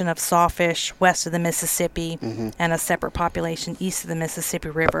population of sawfish west of the Mississippi and a separate population east of the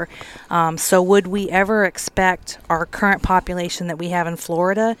Mississippi River? So would we ever expect our current population that we have in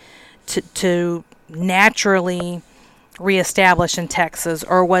Florida to naturally reestablish in Texas,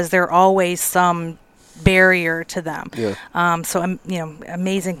 or was there always some barrier to them? Yeah. So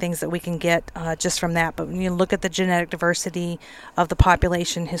amazing things that we can get just from that. But when you look at the genetic diversity of the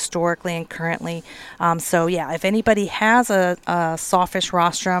population historically and currently, so yeah, if anybody has a sawfish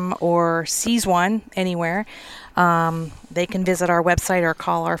rostrum or sees one anywhere, they can visit our website or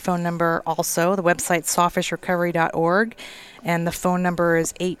call our phone number. Also, the website's sawfishrecovery.org, and the phone number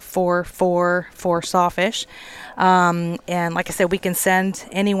is 844-4-SAWFISH. And like I said, we can send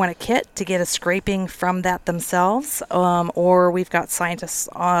anyone a kit to get a scraping from that themselves, or we've got scientists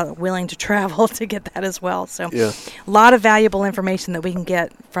willing to travel to get that as well. So yeah. A lot of valuable information that we can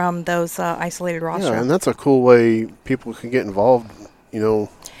get from those isolated rostrum. Yeah, and that's a cool way people can get involved,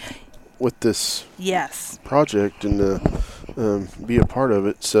 with this project and be a part of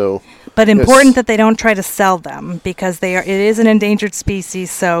it. So, but important that they don't try to sell them, because it is an endangered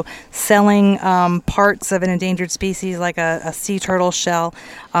species. So selling parts of an endangered species like a sea turtle shell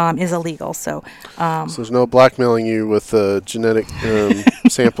is illegal. So there's no blackmailing you with genetic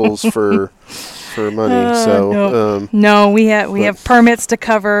samples for money. No, we have permits to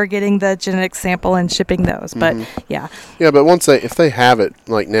cover getting the genetic sample and shipping those. But yeah, but if they have it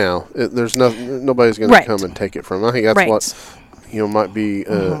like now, there's nobody's going to come and take it from them. I think that's what might be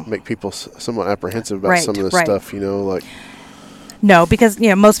make people somewhat apprehensive about some of this stuff. No, because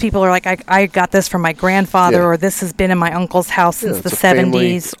most people are like, I got this from my grandfather, or this has been in my uncle's house since the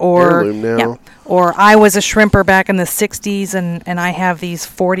 70s, or I was a shrimper back in the 60s, and I have these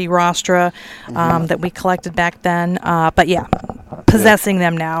 40 rostra that we collected back then. But possessing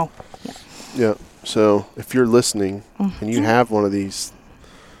them now. Yeah. So if you're listening and you have one of these,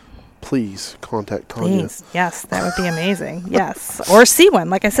 please contact Tanya. Please. Yes, that would be amazing. Yes, or see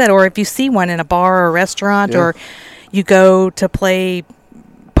one, like I said, or if you see one in a bar or a restaurant, or you go to play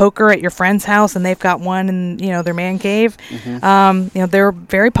poker at your friend's house and they've got one in their man cave. They're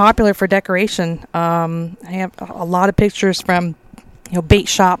very popular for decoration. I have a lot of pictures from bait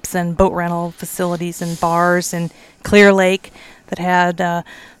shops and boat rental facilities and bars in Clear Lake that had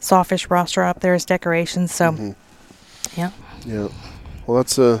sawfish rostra up there as decorations. So yeah. Well,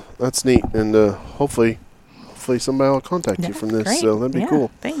 that's neat, and hopefully somebody will contact you from this. Great. So that'd be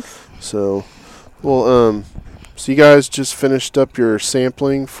cool. Thanks. So, well, so you guys just finished up your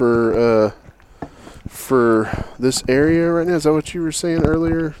sampling for this area right now? Is that what you were saying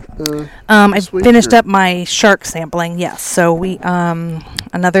earlier? I finished up my shark sampling. Yes. So we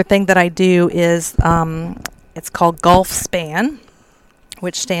another thing that I do is it's called Gulf Span,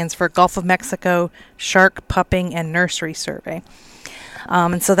 which stands for Gulf of Mexico Shark Pupping and Nursery Survey.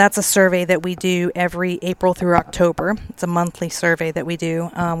 And so that's a survey that we do every April through October. It's a monthly survey that we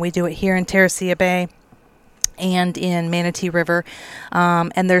do. We do it here in Terracea Bay and in Manatee River.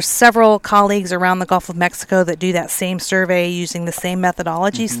 And there's several colleagues around the Gulf of Mexico that do that same survey using the same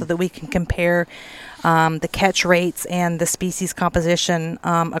methodology so that we can compare the catch rates and the species composition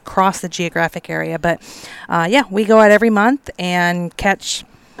across the geographic area. But we go out every month and catch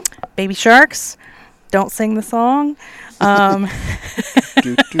baby sharks. Don't sing the song.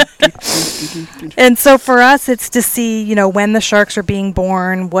 And so for us, it's to see, when the sharks are being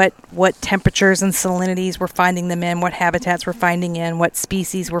born, what temperatures and salinities we're finding them in, what habitats we're finding in, what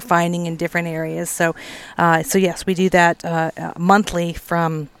species we're finding in different areas. So yes, we do that monthly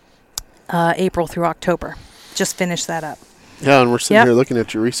from April through October. Just finished that up. Yeah, and we're sitting here looking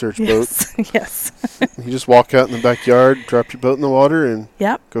at your research boat. Yes. You just walk out in the backyard, drop your boat in the water, and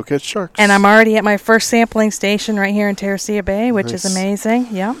go catch sharks. And I'm already at my first sampling station right here in Terracea Bay, which is amazing.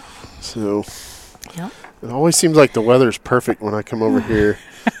 Yeah. So, It always seems like the weather's perfect when I come over here.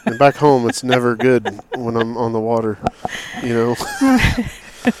 And back home, it's never good when I'm on the water, you know.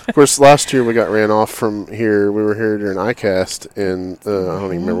 Of course, last year we got ran off from here. We were here during ICAST, and I don't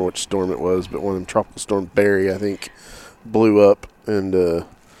even remember which storm it was, but one of them tropical storm Barry, I think, blew up and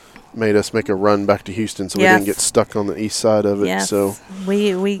made us make a run back to Houston, so we didn't get stuck on the east side of it. Yes. So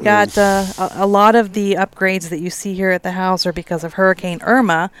we got a lot of the upgrades that you see here at the house are because of Hurricane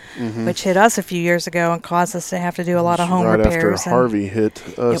Irma, which hit us a few years ago and caused us to have to do a lot of home repairs. Right after Harvey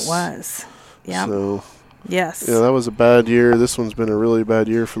hit us. It was. Yeah. So, yes. Yeah, that was a bad year. This one's been a really bad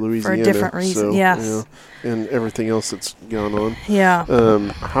year for Louisiana. For a different reason, so, yes. You know, and everything else that's gone on. Yeah.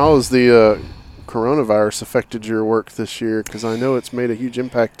 How has the coronavirus affected your work this year? Because I know it's made a huge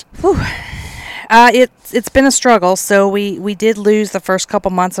impact. It's been a struggle. So we did lose the first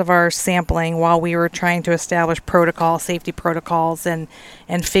couple months of our sampling while we were trying to establish safety protocols, and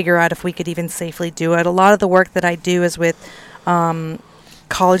figure out if we could even safely do it. A lot of the work that I do is with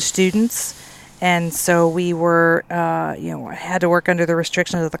college students. And so we were, had to work under the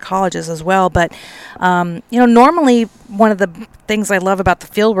restrictions of the colleges as well. But, normally one of the things I love about the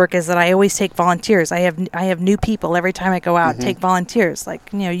field work is that I always take volunteers. I have new people every time I go out, take volunteers. Like,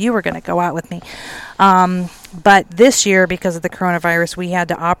 you were going to go out with me. But this year, because of the coronavirus, we had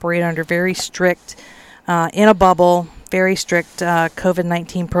to operate under very strict, in a bubble, very strict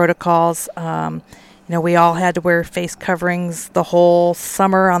COVID-19 protocols. We all had to wear face coverings the whole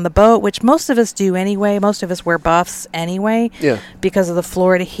summer on the boat, which most of us do anyway. Most of us wear buffs anyway, because of the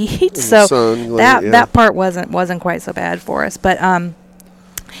Florida heat. So that part wasn't quite so bad for us. But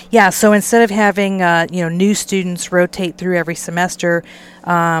so instead of having new students rotate through every semester,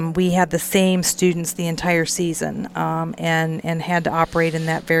 we had the same students the entire season, and had to operate in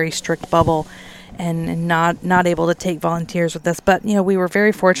that very strict bubble. And not able to take volunteers with us. But, we were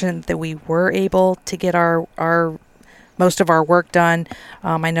very fortunate that we were able to get our most of our work done.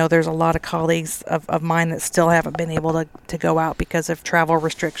 I know there's a lot of colleagues of mine that still haven't been able to go out because of travel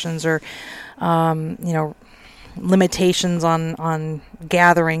restrictions or, limitations on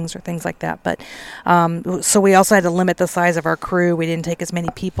gatherings or things like that. But so we also had to limit the size of our crew. We didn't take as many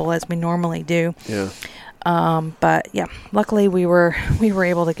people as we normally do. Yeah. But luckily we were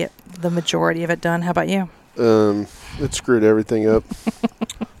able to get the majority of it done. How about you? It screwed everything up.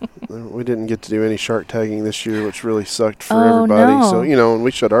 We didn't get to do any shark tagging this year, which really sucked for everybody. No. So, and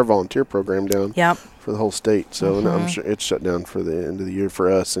we shut our volunteer program down for the whole state. So and I'm sure it's shut down for the end of the year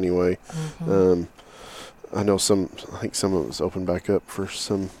for us anyway. I know I think some of it was open back up for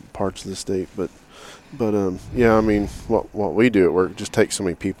some parts of the state, but what we do at work just takes so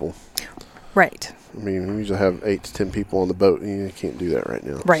many people. Right. I mean, we usually have 8 to 10 people on the boat, and you can't do that right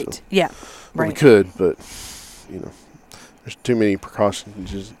now. Right. So. Yeah. Right. We could, but there's too many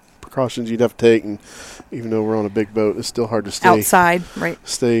precautions you'd have to take, and even though we're on a big boat, it's still hard to stay outside. Right.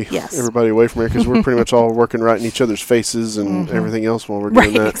 Stay everybody away from here because we're pretty much all working right in each other's faces and everything else while we're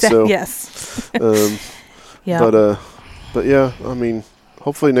doing that. Exactly. So yes. But yeah, I mean,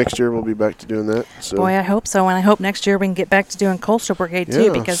 hopefully next year we'll be back to doing that. So. Boy, I hope so, and I hope next year we can get back to doing Coastal Brigade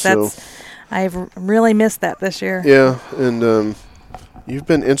too, because I've really missed that this year. Yeah, and you've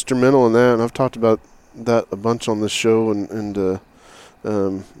been instrumental in that, and I've talked about that a bunch on this show, and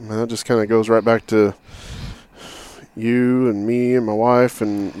that just kind of goes right back to you and me and my wife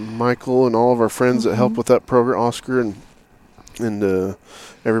and Michael and all of our friends that help with that program, Oscar and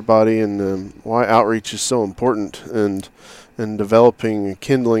everybody, and why outreach is so important, and developing and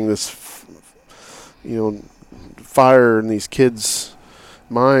kindling this fire in these kids'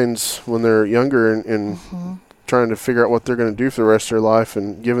 minds when they're younger, and trying to figure out what they're going to do for the rest of their life,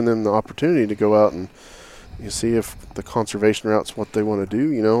 and giving them the opportunity to go out and see if the conservation route's what they want to do.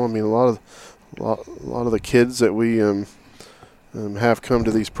 I mean, a lot of the kids that we have come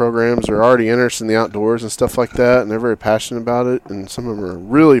to these programs are already interested in the outdoors and stuff like that, and they're very passionate about it, and some of them are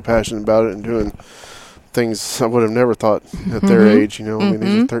really passionate about it and doing things I would have never thought at their age. I mean,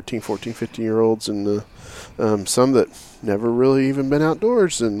 these are 13, 14, 15-year-olds, and some that never really even been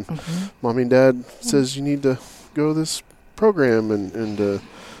outdoors, and mommy and dad says you need to go to this program,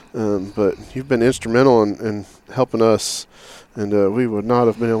 but you've been instrumental in helping us, and we would not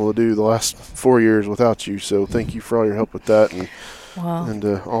have been able to do the last 4 years without you. So thank you for all your help with that, and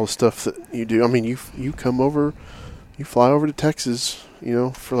all the stuff that you do. I mean, you come over, you fly over to Texas,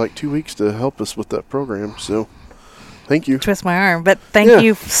 for like 2 weeks to help us with that program. So thank you. Twist my arm, but thank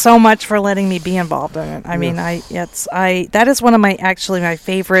you so much for letting me be involved in it. I mean, that is one of my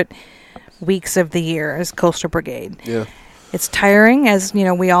favorite weeks of the year is Coastal Brigade. Yeah. It's tiring, as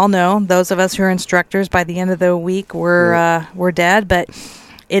we all know. Those of us who are instructors, by the end of the week, we're dead. But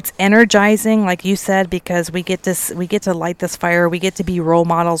It's energizing, like you said, because we get to light this fire. We get to be role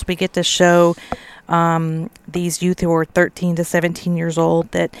models. We get to show these youth who are 13 to 17 years old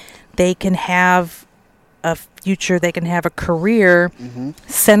that they can have a future, they can have a career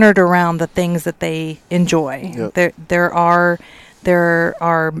centered around the things that they enjoy. Yep. There are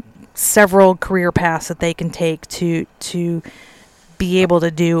several career paths that they can take to be able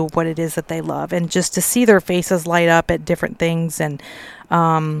to do what it is that they love, and just to see their faces light up at different things, and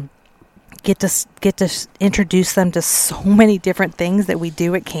get to introduce them to so many different things that we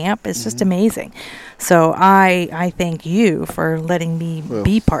do at camp. It's just amazing. So I thank you for letting me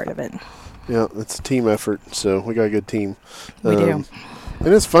be part of it. Yeah, it's a team effort, so we got a good team. We do.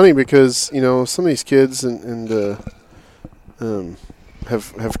 And it's funny because, some of these kids and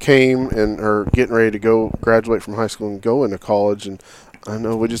have came and are getting ready to go graduate from high school and go into college. And I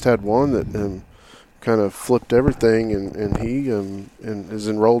know we just had one that kind of flipped everything, and he and is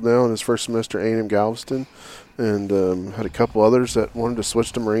enrolled now in his first semester at A&M Galveston, and had a couple others that wanted to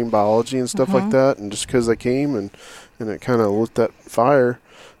switch to marine biology and stuff like that. And just because they came and it kind of lit that fire.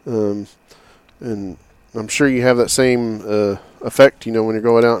 And I'm sure you have that same effect, when you're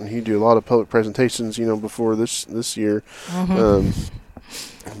going out and you do a lot of public presentations, before this year.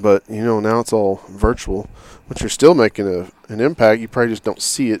 But, now it's all virtual, but you're still making an impact. You probably just don't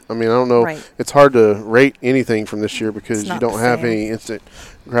see it. I mean, I don't know. Right. It's hard to rate anything from this year because you don't have any instant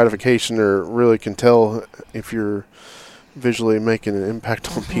gratification or really can tell if you're visually making an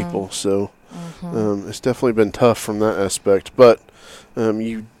impact on people. So it's definitely been tough from that aspect. But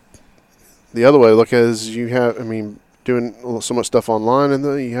the other way to look at it is you have, doing so much stuff online, and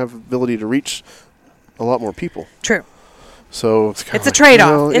then you have the ability to reach a lot more people. True. So it's a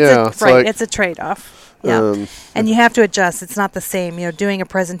trade-off. It's a trade-off. Yeah. And you have to adjust. It's not the same. Doing a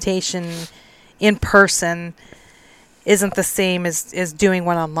presentation in person isn't the same as doing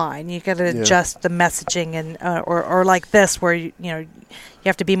one online. You got to adjust the messaging, and or like this, where you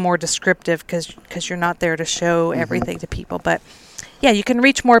have to be more descriptive because you're not there to show everything to people. But yeah, you can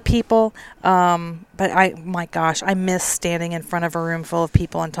reach more people. But I miss standing in front of a room full of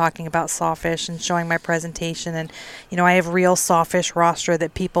people and talking about sawfish and showing my presentation. And, I have real sawfish rostra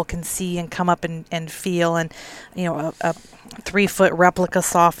that people can see and come up and feel. And, a 3-foot replica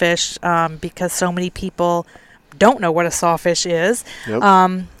sawfish, because so many people don't know what a sawfish is.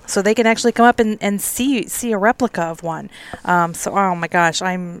 Yep. So they can actually come up and see a replica of one. So, oh my gosh,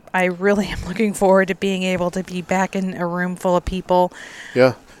 I really am looking forward to being able to be back in a room full of people.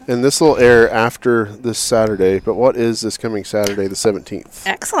 Yeah, and this will air after this Saturday, but what is this coming Saturday, the 17th?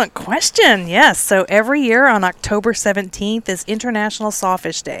 Excellent question. Yes, so every year on October 17th is International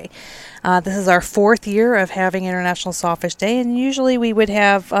Sawfish Day. This is our 4th year of having International Sawfish Day, and usually we would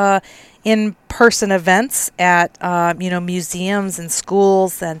have in-person events at museums and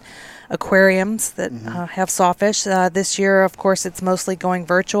schools and aquariums that have sawfish. This year, of course, it's mostly going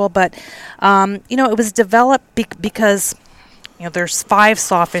virtual, but it was developed because there's 5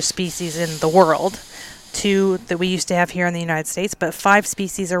 sawfish species in the world. 2 that we used to have here in the United States, but 5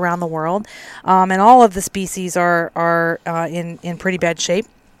 species around the world, and all of the species are in pretty bad shape.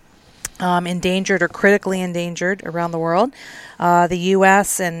 Endangered or critically endangered around the world. The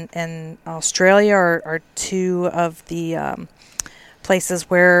U.S. and Australia are 2 of the places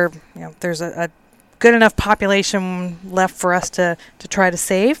where there's a good enough population left for us to try to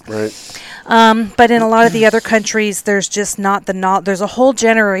save. Right. But in a lot of the other countries, there's just not there's a whole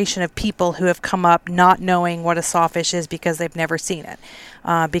generation of people who have come up not knowing what a sawfish is because they've never seen it,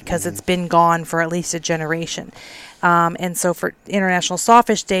 because it's been gone for at least a generation. And so for International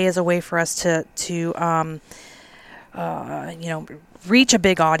Sawfish Day is a way for us to reach a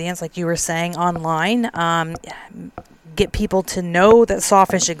big audience, like you were saying, online, get people to know that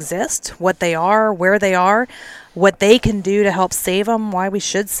sawfish exist, what they are, where they are, what they can do to help save them, why we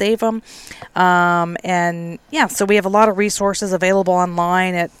should save them. So we have a lot of resources available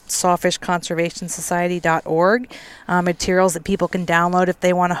online at sawfishconservationsociety.org, materials that people can download if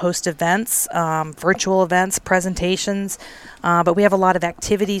they want to host events, virtual events, presentations. But we have a lot of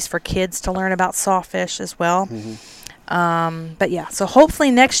activities for kids to learn about sawfish as well. So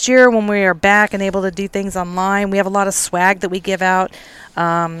hopefully next year when we are back and able to do things online, we have a lot of swag that we give out.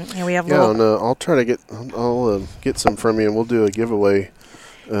 We have I'll try to get some from you, and we'll do a giveaway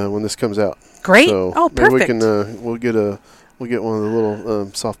when this comes out. Great. So perfect. Maybe we can we'll get one of the little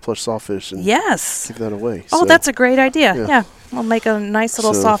soft plush sawfish and give that away. Oh, that's a great idea. Yeah. We'll make a nice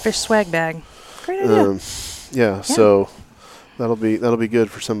little sawfish swag bag. Great idea. So that'll be good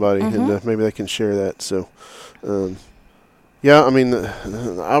for somebody, and maybe they can share that. So.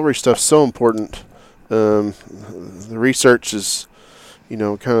 The outreach stuff's so important. The research is,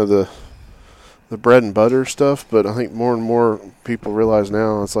 kind of the bread and butter stuff. But I think more and more people realize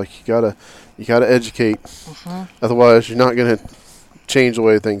now it's like you gotta educate. Otherwise, you're not gonna change the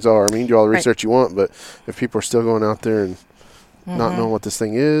way things are. I mean, you do all the research you want, but if people are still going out there and not knowing what this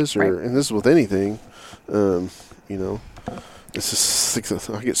thing is, and this is with anything, it's just,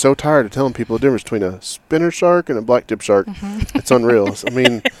 I get so tired of telling people the difference between a spinner shark and a blacktip shark. It's unreal. I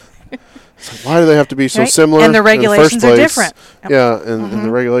mean, it's like, why do they have to be so similar? And the regulations are different. Yep. Yeah, and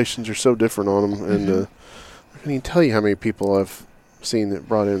the regulations are so different on them. And I can't even tell you how many people I've seen that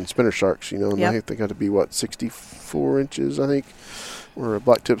brought in spinner sharks. And I think they got to be 64 inches, I think. Or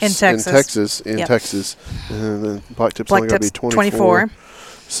blacktips in Texas, and then blacktip's only got to be 24.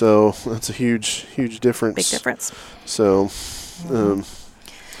 So that's a huge difference. Big difference. So,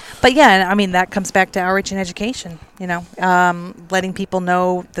 but yeah, I mean, that comes back to outreach and education. Letting people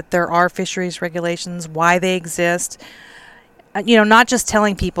know that there are fisheries regulations, why they exist. Not just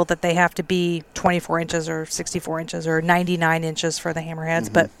telling people that they have to be 24 inches or 64 inches or 99 inches for the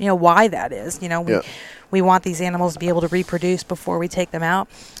hammerheads, but why that is. We want these animals to be able to reproduce before we take them out.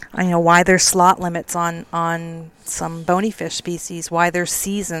 Why there's slot limits on some bony fish species, why there's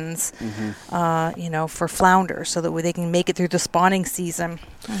seasons, for flounder, so that they can make it through the spawning season,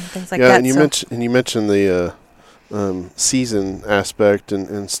 things like that. Yeah, and you mentioned the season aspect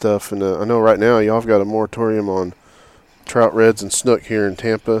and stuff, and I know right now y'all have got a moratorium on trout reds and snook here in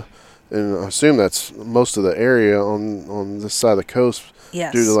Tampa, and I assume that's most of the area on this side of the coast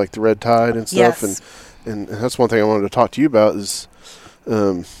due to like the red tide and stuff. And that's one thing I wanted to talk to you about is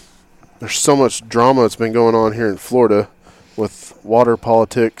there's so much drama that's been going on here in Florida with water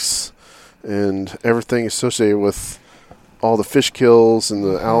politics and everything associated with all the fish kills and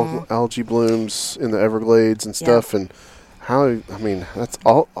the algae blooms in the Everglades and stuff, and that's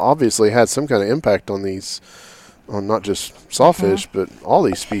all obviously had some kind of impact on these, on not just sawfish, but all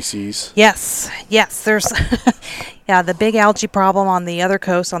these species. Yes, there's the big algae problem on the other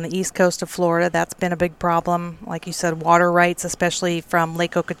coast, on the east coast of Florida. That's been a big problem. Like you said, water rights, especially from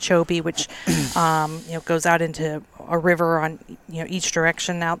Lake Okeechobee, which goes out into a river on each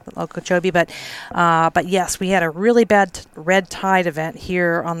direction out Okeechobee. But yes, we had a really bad red tide event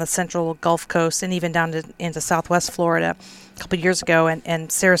here on the central Gulf Coast and even down into Southwest Florida a couple of years ago, and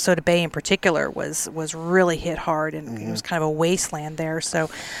Sarasota Bay in particular was really hit hard, and it was kind of a wasteland there. So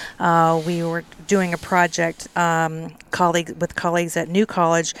we were doing a project, colleagues at New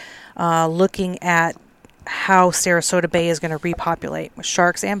College, looking at how Sarasota Bay is going to repopulate with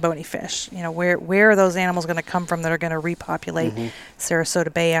sharks and bony fish. Where are those animals going to come from that are going to repopulate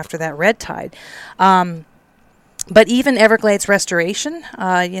Sarasota Bay after that red tide? But even Everglades restoration,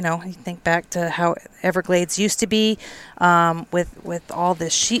 you think back to how Everglades used to be with all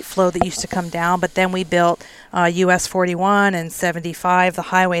this sheet flow that used to come down. But then we built US 41 and 75, the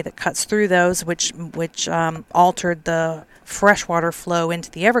highway that cuts through those, which altered the freshwater flow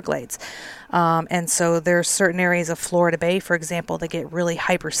into the Everglades. And so there's certain areas of Florida Bay, for example, that get really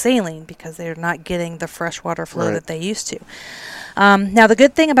hypersaline because they're not getting the freshwater flow that they used to. Now, the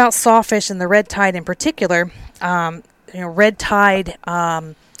good thing about sawfish and the red tide in particular, red tide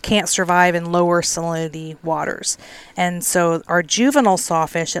can't survive in lower salinity waters. And so our juvenile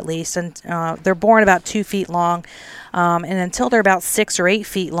sawfish, at least, and they're born about 2 feet long, and until they're about 6 or 8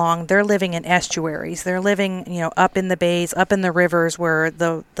 feet long, they're living in estuaries. They're living, up in the bays, up in the rivers where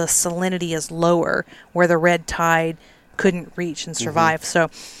the salinity is lower, where the red tide couldn't reach and survive. So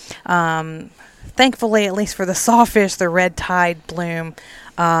thankfully, at least for the sawfish, the red tide bloom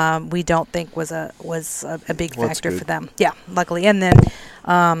we don't think was a big factor for them. Yeah, luckily. And then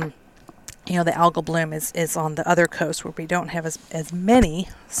the algal bloom is on the other coast where we don't have as many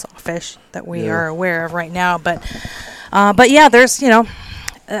sawfish that we are aware of right now. But yeah, there's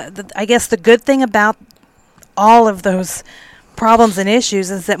I guess the good thing about all of those problems and issues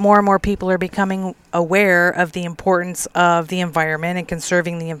is that more and more people are becoming aware of the importance of the environment and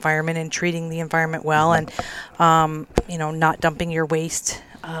conserving the environment and treating the environment well, and not dumping your waste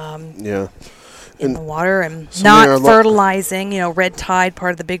in the water, and not fertilizing. Red tide,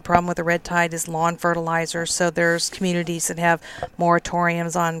 part of the big problem with the red tide is lawn fertilizer. So there's communities that have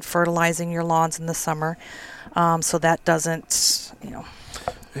moratoriums on fertilizing your lawns in the summer, so that doesn't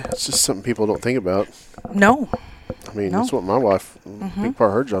it's just something people don't think about. No. I mean, that's what my wife, big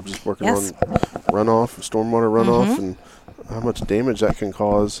part of her job is just working on runoff, stormwater runoff, and how much damage that can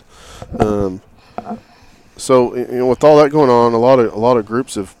cause. So, with all that going on, a lot of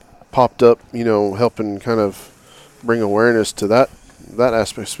groups have popped up, helping kind of bring awareness to that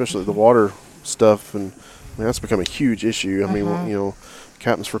aspect, especially the water stuff, and that's become a huge issue. I mean,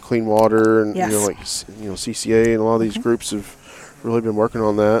 Captains for Clean Water, and like CCA, and a lot of these groups have really been working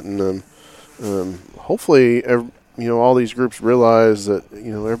on that, and hopefully, all these groups realize that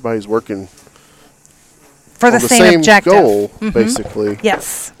everybody's working for the same objective, goal, basically.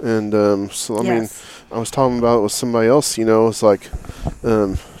 Yes. And so I mean, I was talking about it with somebody else. It's like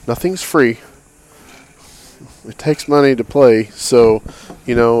nothing's free. It takes money to play. So,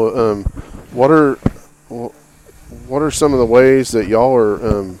 what are some of the ways that y'all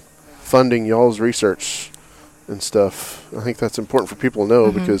are funding y'all's research and stuff? I think that's important for people to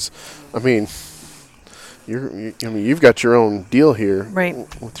know because, I mean, you've got your own deal here, right?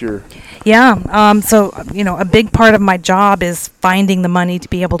 With your So a big part of my job is finding the money to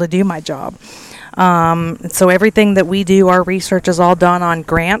be able to do my job. So everything that we do, our research is all done on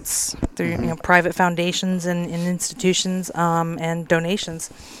grants through private foundations and institutions and donations.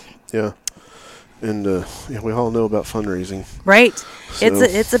 Yeah, and we all know about fundraising, right? So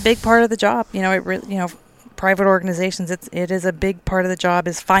It's a big part of the job. Private organizations, it is a big part of the job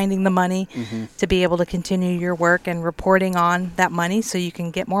is finding the money to be able to continue your work and reporting on that money so you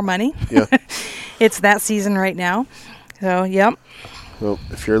can get more money. Yeah. It's that season right now. So, yep. Well,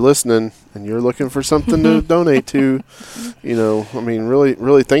 if you're listening and you're looking for something to donate to,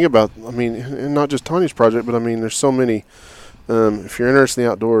 really think about, and not just Tanya's project, but there's so many, if you're interested in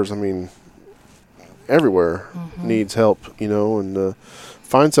the outdoors, everywhere needs help, and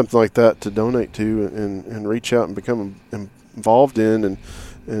find something like that to donate to and reach out and become involved in.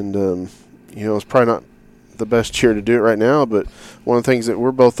 And it's probably not the best year to do it right now, but one of the things that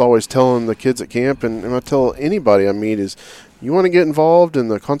we're both always telling the kids at camp, and I tell anybody I meet, is you want to get involved in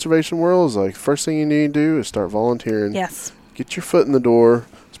the conservation world, is like first thing you need to do is start volunteering. Yes. Get your foot in the door,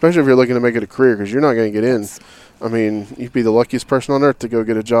 especially if you're looking to make it a career, because you're not going to get in. You'd be the luckiest person on earth to go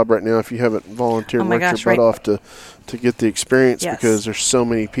get a job right now if you haven't volunteered and worked your butt off to get the experience, because there's so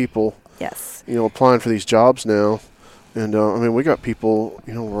many people applying for these jobs now. And we got people,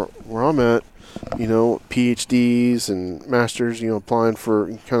 where I'm at, PhDs and masters, applying for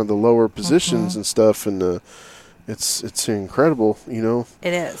kind of the lower positions and stuff, and it's incredible,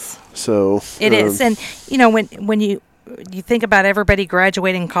 It is. So it is. And when you think about everybody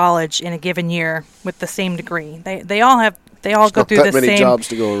graduating college in a given year with the same degree, they all go through the same. There's not that many jobs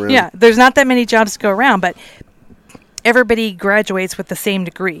to go around. Yeah, there's not that many jobs to go around, but everybody graduates with the same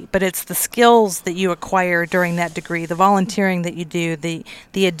degree. But it's the skills that you acquire during that degree, the volunteering that you do, the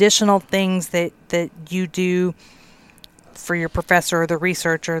additional things that you do for your professor or the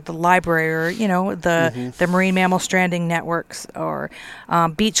researcher, the library, or the marine mammal stranding networks, or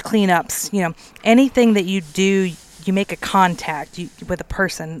beach cleanups. Anything that you do. You make a contact with a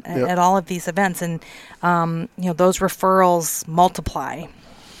person at all of these events, and those referrals multiply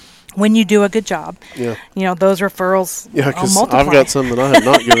when you do a good job. Yeah, those referrals. Yeah, because I've got some that I have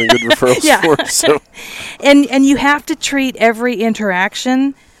not given good referrals for. So, and you have to treat every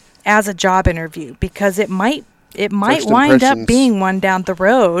interaction as a job interview, because it might wind up being one down the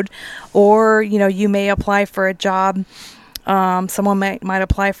road, or you may apply for a job. Someone might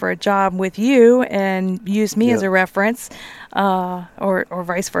apply for a job with you and use me as a reference, or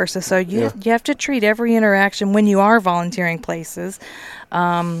vice versa. So you have to treat every interaction when you are volunteering places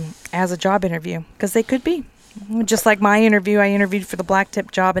as a job interview, because they could be. Just like my interview, I interviewed for the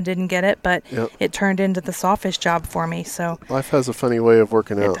blacktip job and didn't get it, but it turned into the sawfish job for me. So life has a funny way of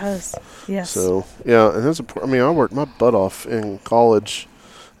working out. It does, yes. So and that's I worked my butt off in college.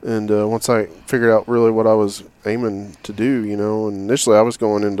 And once I figured out really what I was aiming to do, and initially I was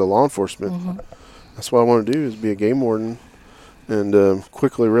going into law enforcement. That's what I wanted to do, is be a game warden. And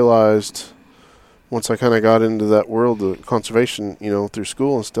quickly realized, once I kind of got into that world of conservation, through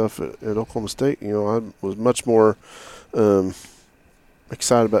school and stuff at Oklahoma State, I was much more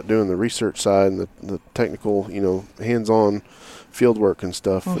excited about doing the research side and the technical, hands-on field work and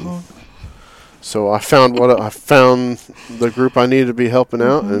stuff. And so I found the group I needed to be helping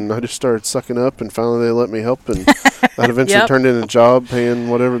out, and I just started sucking up, and finally they let me help, and that eventually turned into a job paying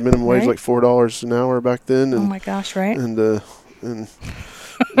whatever minimum wage, like $4 an hour back then. And, oh my gosh, right? And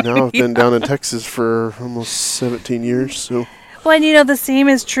now I've been down in Texas for almost 17 years. So. Well, and the same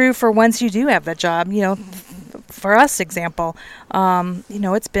is true for once you do have that job. For us, example,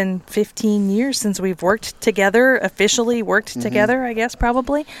 it's been 15 years since we've worked together, officially worked together, I guess,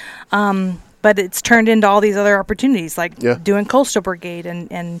 probably. But it's turned into all these other opportunities, like doing Coastal Brigade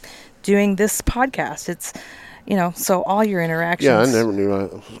and doing this podcast. It's, so all your interactions. Yeah, I never knew I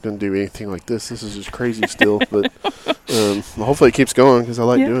was going to do anything like this. This is just crazy still, but hopefully it keeps going, because I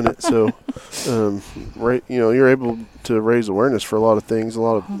like doing it. So, you're able to raise awareness for a lot of things, a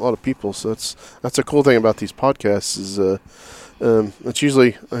lot of people. So that's a cool thing about these podcasts is it's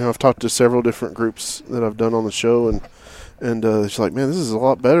usually, I've talked to several different groups that I've done on the show, and And it's like, man, this is a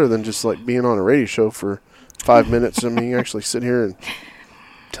lot better than just like being on a radio show for 5 minutes. I mean, you actually sit here and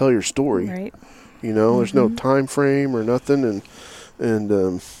tell your story. Right. You know, there's no time frame or nothing,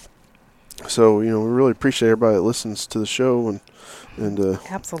 and so we really appreciate everybody that listens to the show and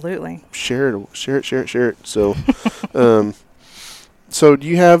Absolutely. share it. So, so do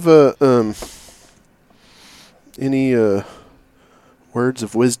you have any words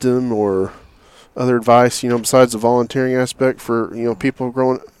of wisdom or other advice, besides the volunteering aspect for, people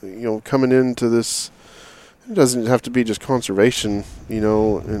coming into this? It doesn't have to be just conservation,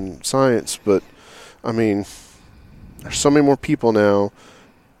 and science, but I mean, there's so many more people now.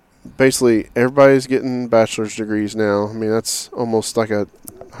 Basically, everybody's getting bachelor's degrees now. I mean, that's almost like a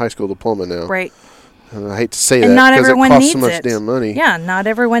high school diploma now. Right. And I hate to say And that not because it everyone costs needs so much it. damn money. Yeah, not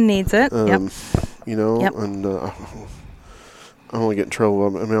everyone needs it. Yep. Yep. And I don't want to get in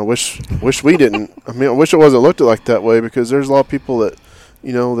trouble. I mean, I wish we didn't. I mean, I wish it wasn't looked at like that way, because there's a lot of people that,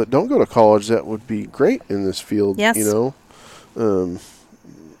 that don't go to college that would be great in this field. Yes.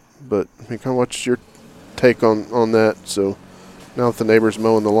 But I mean, kind of what's your take on that? So now that the neighbor's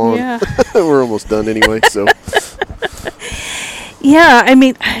mowing the lawn, Yeah. we're almost done anyway. So Yeah, I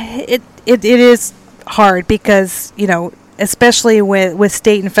mean, it is hard because, especially with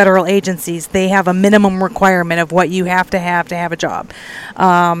state and federal agencies, they have a minimum requirement of what you have to have a job.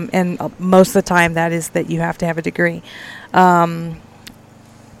 And most of the time that is that you have to have a degree. Other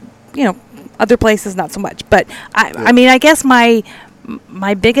places not so much. But I mean, I guess my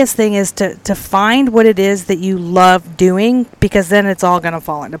biggest thing is to find what it is that you love doing, because then it's all going to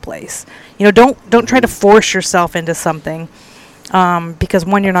fall into place. Don't try to force yourself into something, because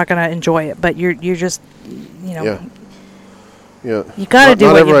one, you're not going to enjoy it, but you're just, yeah. you got to do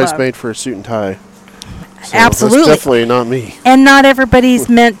not what you everybody's love. made for a suit and tie. So Absolutely. that's definitely not me. And not everybody's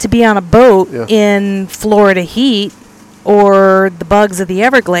meant to be on a boat Yeah. in Florida heat or the bugs of the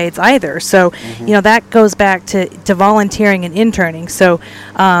Everglades either. So, that goes back to volunteering and interning. So,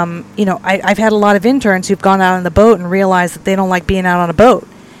 I've had a lot of interns who've gone out on the boat and realized that they don't like being out on a boat.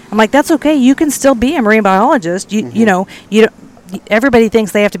 I'm like, that's okay. You can still be a marine biologist. Everybody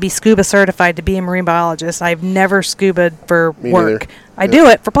thinks they have to be scuba certified to be a marine biologist. I've never scubaed for Me work. neither. I do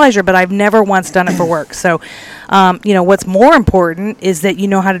it for pleasure, but I've never once done it for work. So, what's more important is that you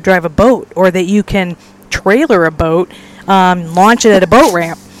know how to drive a boat, or that you can trailer a boat, launch it at a boat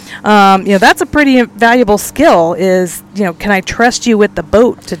ramp. That's a pretty valuable skill. Is can I trust you with the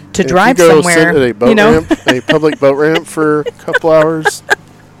boat to drive if you go somewhere? sit at a boat ramp, a public boat ramp for a couple hours,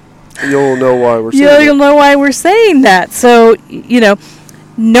 you'll know why we're saying You'll know why we're saying that. So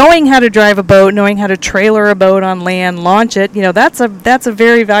knowing how to drive a boat, knowing how to trailer a boat on land, launch it, that's a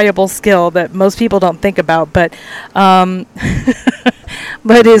very valuable skill that most people don't think about, but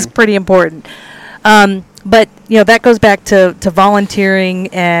but is pretty important. But that goes back to volunteering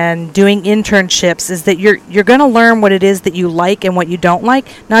and doing internships, is that you're going to learn what it is that you like and what you don't like.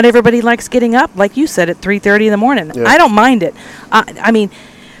 Not everybody likes getting up, like you said, at 3:30 in the morning. Yeah. I don't mind it. I mean,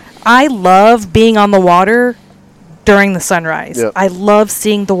 I love being on the water during the sunrise. Yep. I love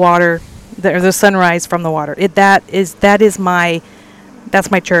seeing the water, the sunrise from the water. That's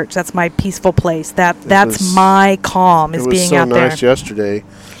my church. That's my peaceful place. That's my calm, is being out there. It was so nice yesterday.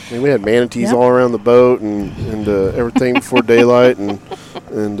 I mean, we had manatees Yep. all around the boat and everything before daylight, and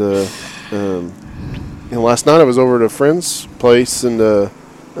last night I was over at a friend's place, and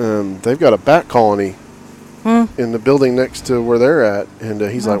they've got a bat colony in the building next to where they're at, and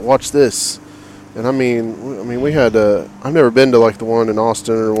he's like, "Watch this." And I mean, we had I've never been to like the one in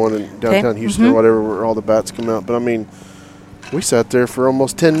Austin or one in downtown Houston or whatever where all the bats come out, but I mean, we sat there for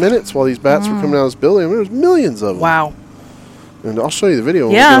almost 10 minutes while these bats were coming out of this building. I mean, there was millions of them. Wow. And I'll show you the video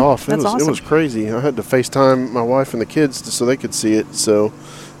when Yeah, we get off. that's It awesome. was crazy. I had to FaceTime my wife and the kids so they could see it. So,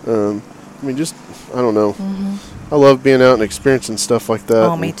 I mean, just, I don't know. I love being out and experiencing stuff like that.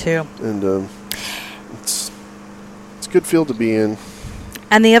 Oh, me too. And it's a good field to be in.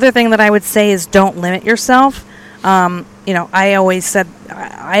 And the other thing that I would say is don't limit yourself. I always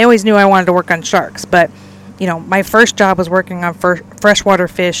knew I wanted to work on sharks, but, my first job was working on freshwater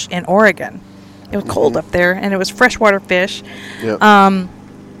fish in Oregon. It was cold up there, and it was freshwater fish. Yep. And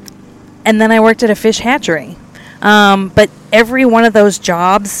then I worked at a fish hatchery. But every one of those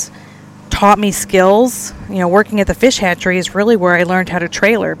jobs taught me skills. Working at the fish hatchery is really where I learned how to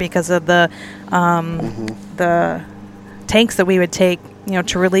trailer, because of the tanks that we would take,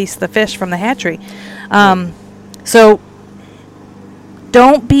 to release the fish from the hatchery. So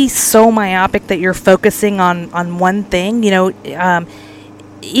don't be so myopic that you're focusing on one thing.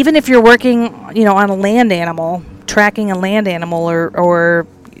 Even if you're working, on a land animal, tracking a land animal, or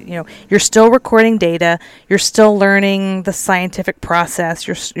you're still recording data. You're still learning the scientific process.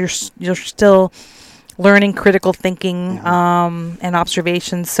 You're still learning critical thinking and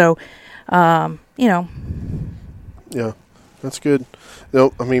observations. So, Yeah, that's good.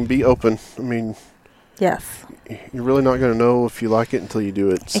 No, I mean, be open. I mean, yes, you're really not going to know if you like it until you do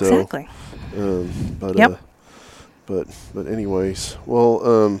it. So, exactly. But anyways,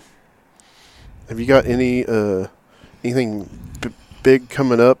 well, have you got anything big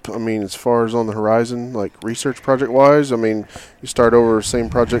coming up? I mean, as far as on the horizon, like research project wise, I mean, you start over same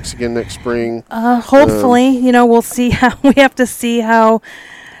projects again next spring. Hopefully, we'll see how we have to see how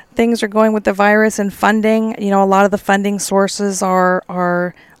things are going with the virus and funding. A lot of the funding sources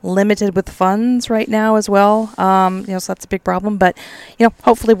are limited with funds right now as well. So that's a big problem. But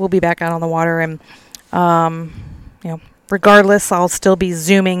hopefully we'll be back out on the water, and regardless, I'll still be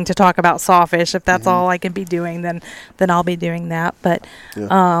Zooming to talk about sawfish. If that's all I can be doing, then I'll be doing that. But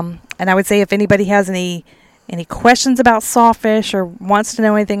and I would say if anybody has any questions about sawfish or wants to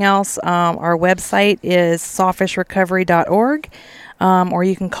know anything else, our website is sawfishrecovery.org, or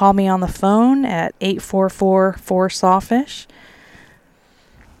you can call me on the phone at 844-4-SAWFISH.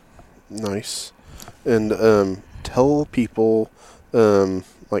 Nice. And tell people,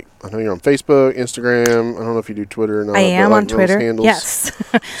 like, I know you're on Facebook, Instagram. I don't know if you do Twitter or not. I am on those Twitter. handles. Yes.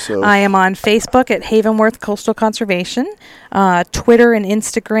 So I am on Facebook at Havenworth Coastal Conservation. Twitter and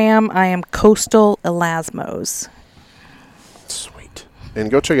Instagram, I am Coastal Elasmos. Sweet.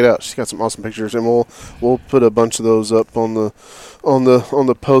 And go check it out. She's got some awesome pictures, and we'll put a bunch of those up on the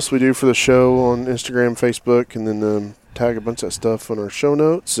posts we do for the show on Instagram, Facebook, and then tag a bunch of that stuff on our show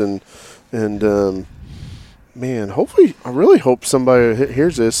notes. And man, hopefully, I really hope somebody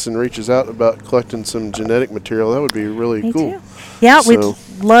hears this and reaches out about collecting some genetic material. That would be really Me cool. too. Yeah, So- we'd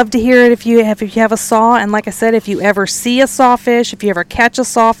love to hear it if you have a saw. And like I said, if you ever see a sawfish, if you ever catch a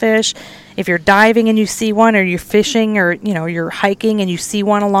sawfish, if you're diving and you see one, or you're fishing, or you're hiking and you see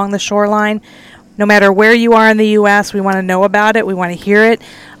one along the shoreline, no matter where you are in the U.S., we want to know about it. We want to hear it.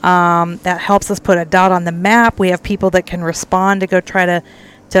 That helps us put a dot on the map. We have people that can respond to go try to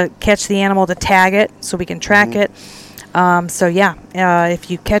catch the animal, to tag it so we can track it. If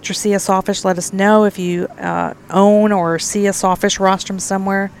you catch or see a sawfish, let us know. If you own or see a sawfish rostrum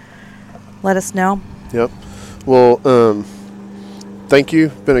somewhere, let us know. Yep. Well, thank you.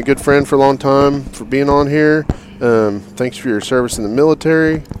 Been a good friend for a long time for being on here. Thanks for your service in the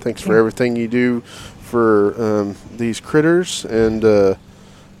military. Thanks for everything you do for these critters. And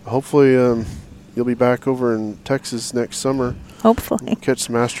hopefully you'll be back over in Texas next summer. Hopefully. Catch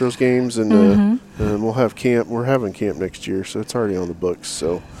some Astros games, and we'll have camp. We're having camp next year, so it's already on the books.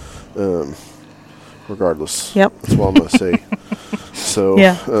 So regardless. Yep. That's what I'm going to say. So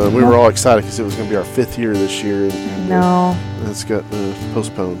we were all excited because it was going to be our 5th year this year. And, No. it's got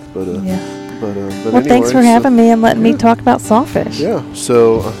postponed. But Well, anyway, thanks for having me and letting me talk about sawfish. Yeah.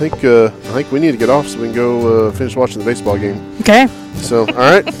 So I think we need to get off so we can go finish watching the baseball game. Okay. So all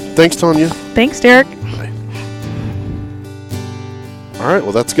right. Thanks, Tanya. Thanks, Derek. All right,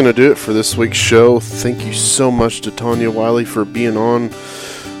 well, that's going to do it for this week's show. Thank you so much to Tanya Wiley for being on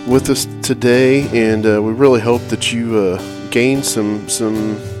with us today, and we really hope that you gained some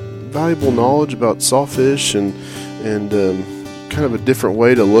valuable knowledge about sawfish and kind of a different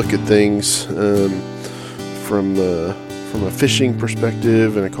way to look at things from a fishing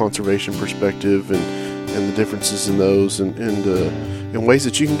perspective and a conservation perspective, and the differences in those, and ways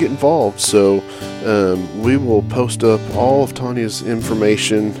that you can get involved. So we will post up all of Tanya's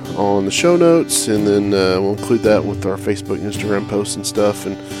information on the show notes, and then we'll include that with our Facebook and Instagram posts and stuff.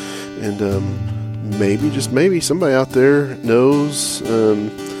 And maybe, just maybe, somebody out there knows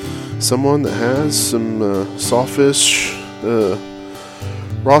someone that has some sawfish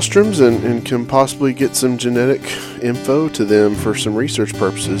rostrums and can possibly get some genetic info to them for some research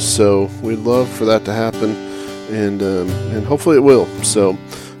purposes. So we'd love for that to happen, and hopefully it will. So,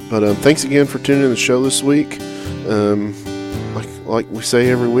 but thanks again for tuning in the show this week. Like we say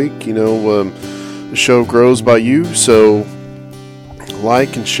every week, the show grows by you. So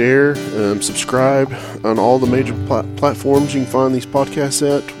like and share, subscribe on all the major platforms you can find these podcasts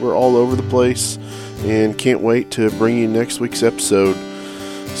at. We're all over the place, and can't wait to bring you next week's episode.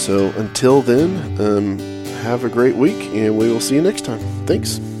 So until then, have a great week, and we will see you next time.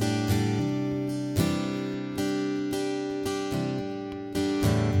 Thanks.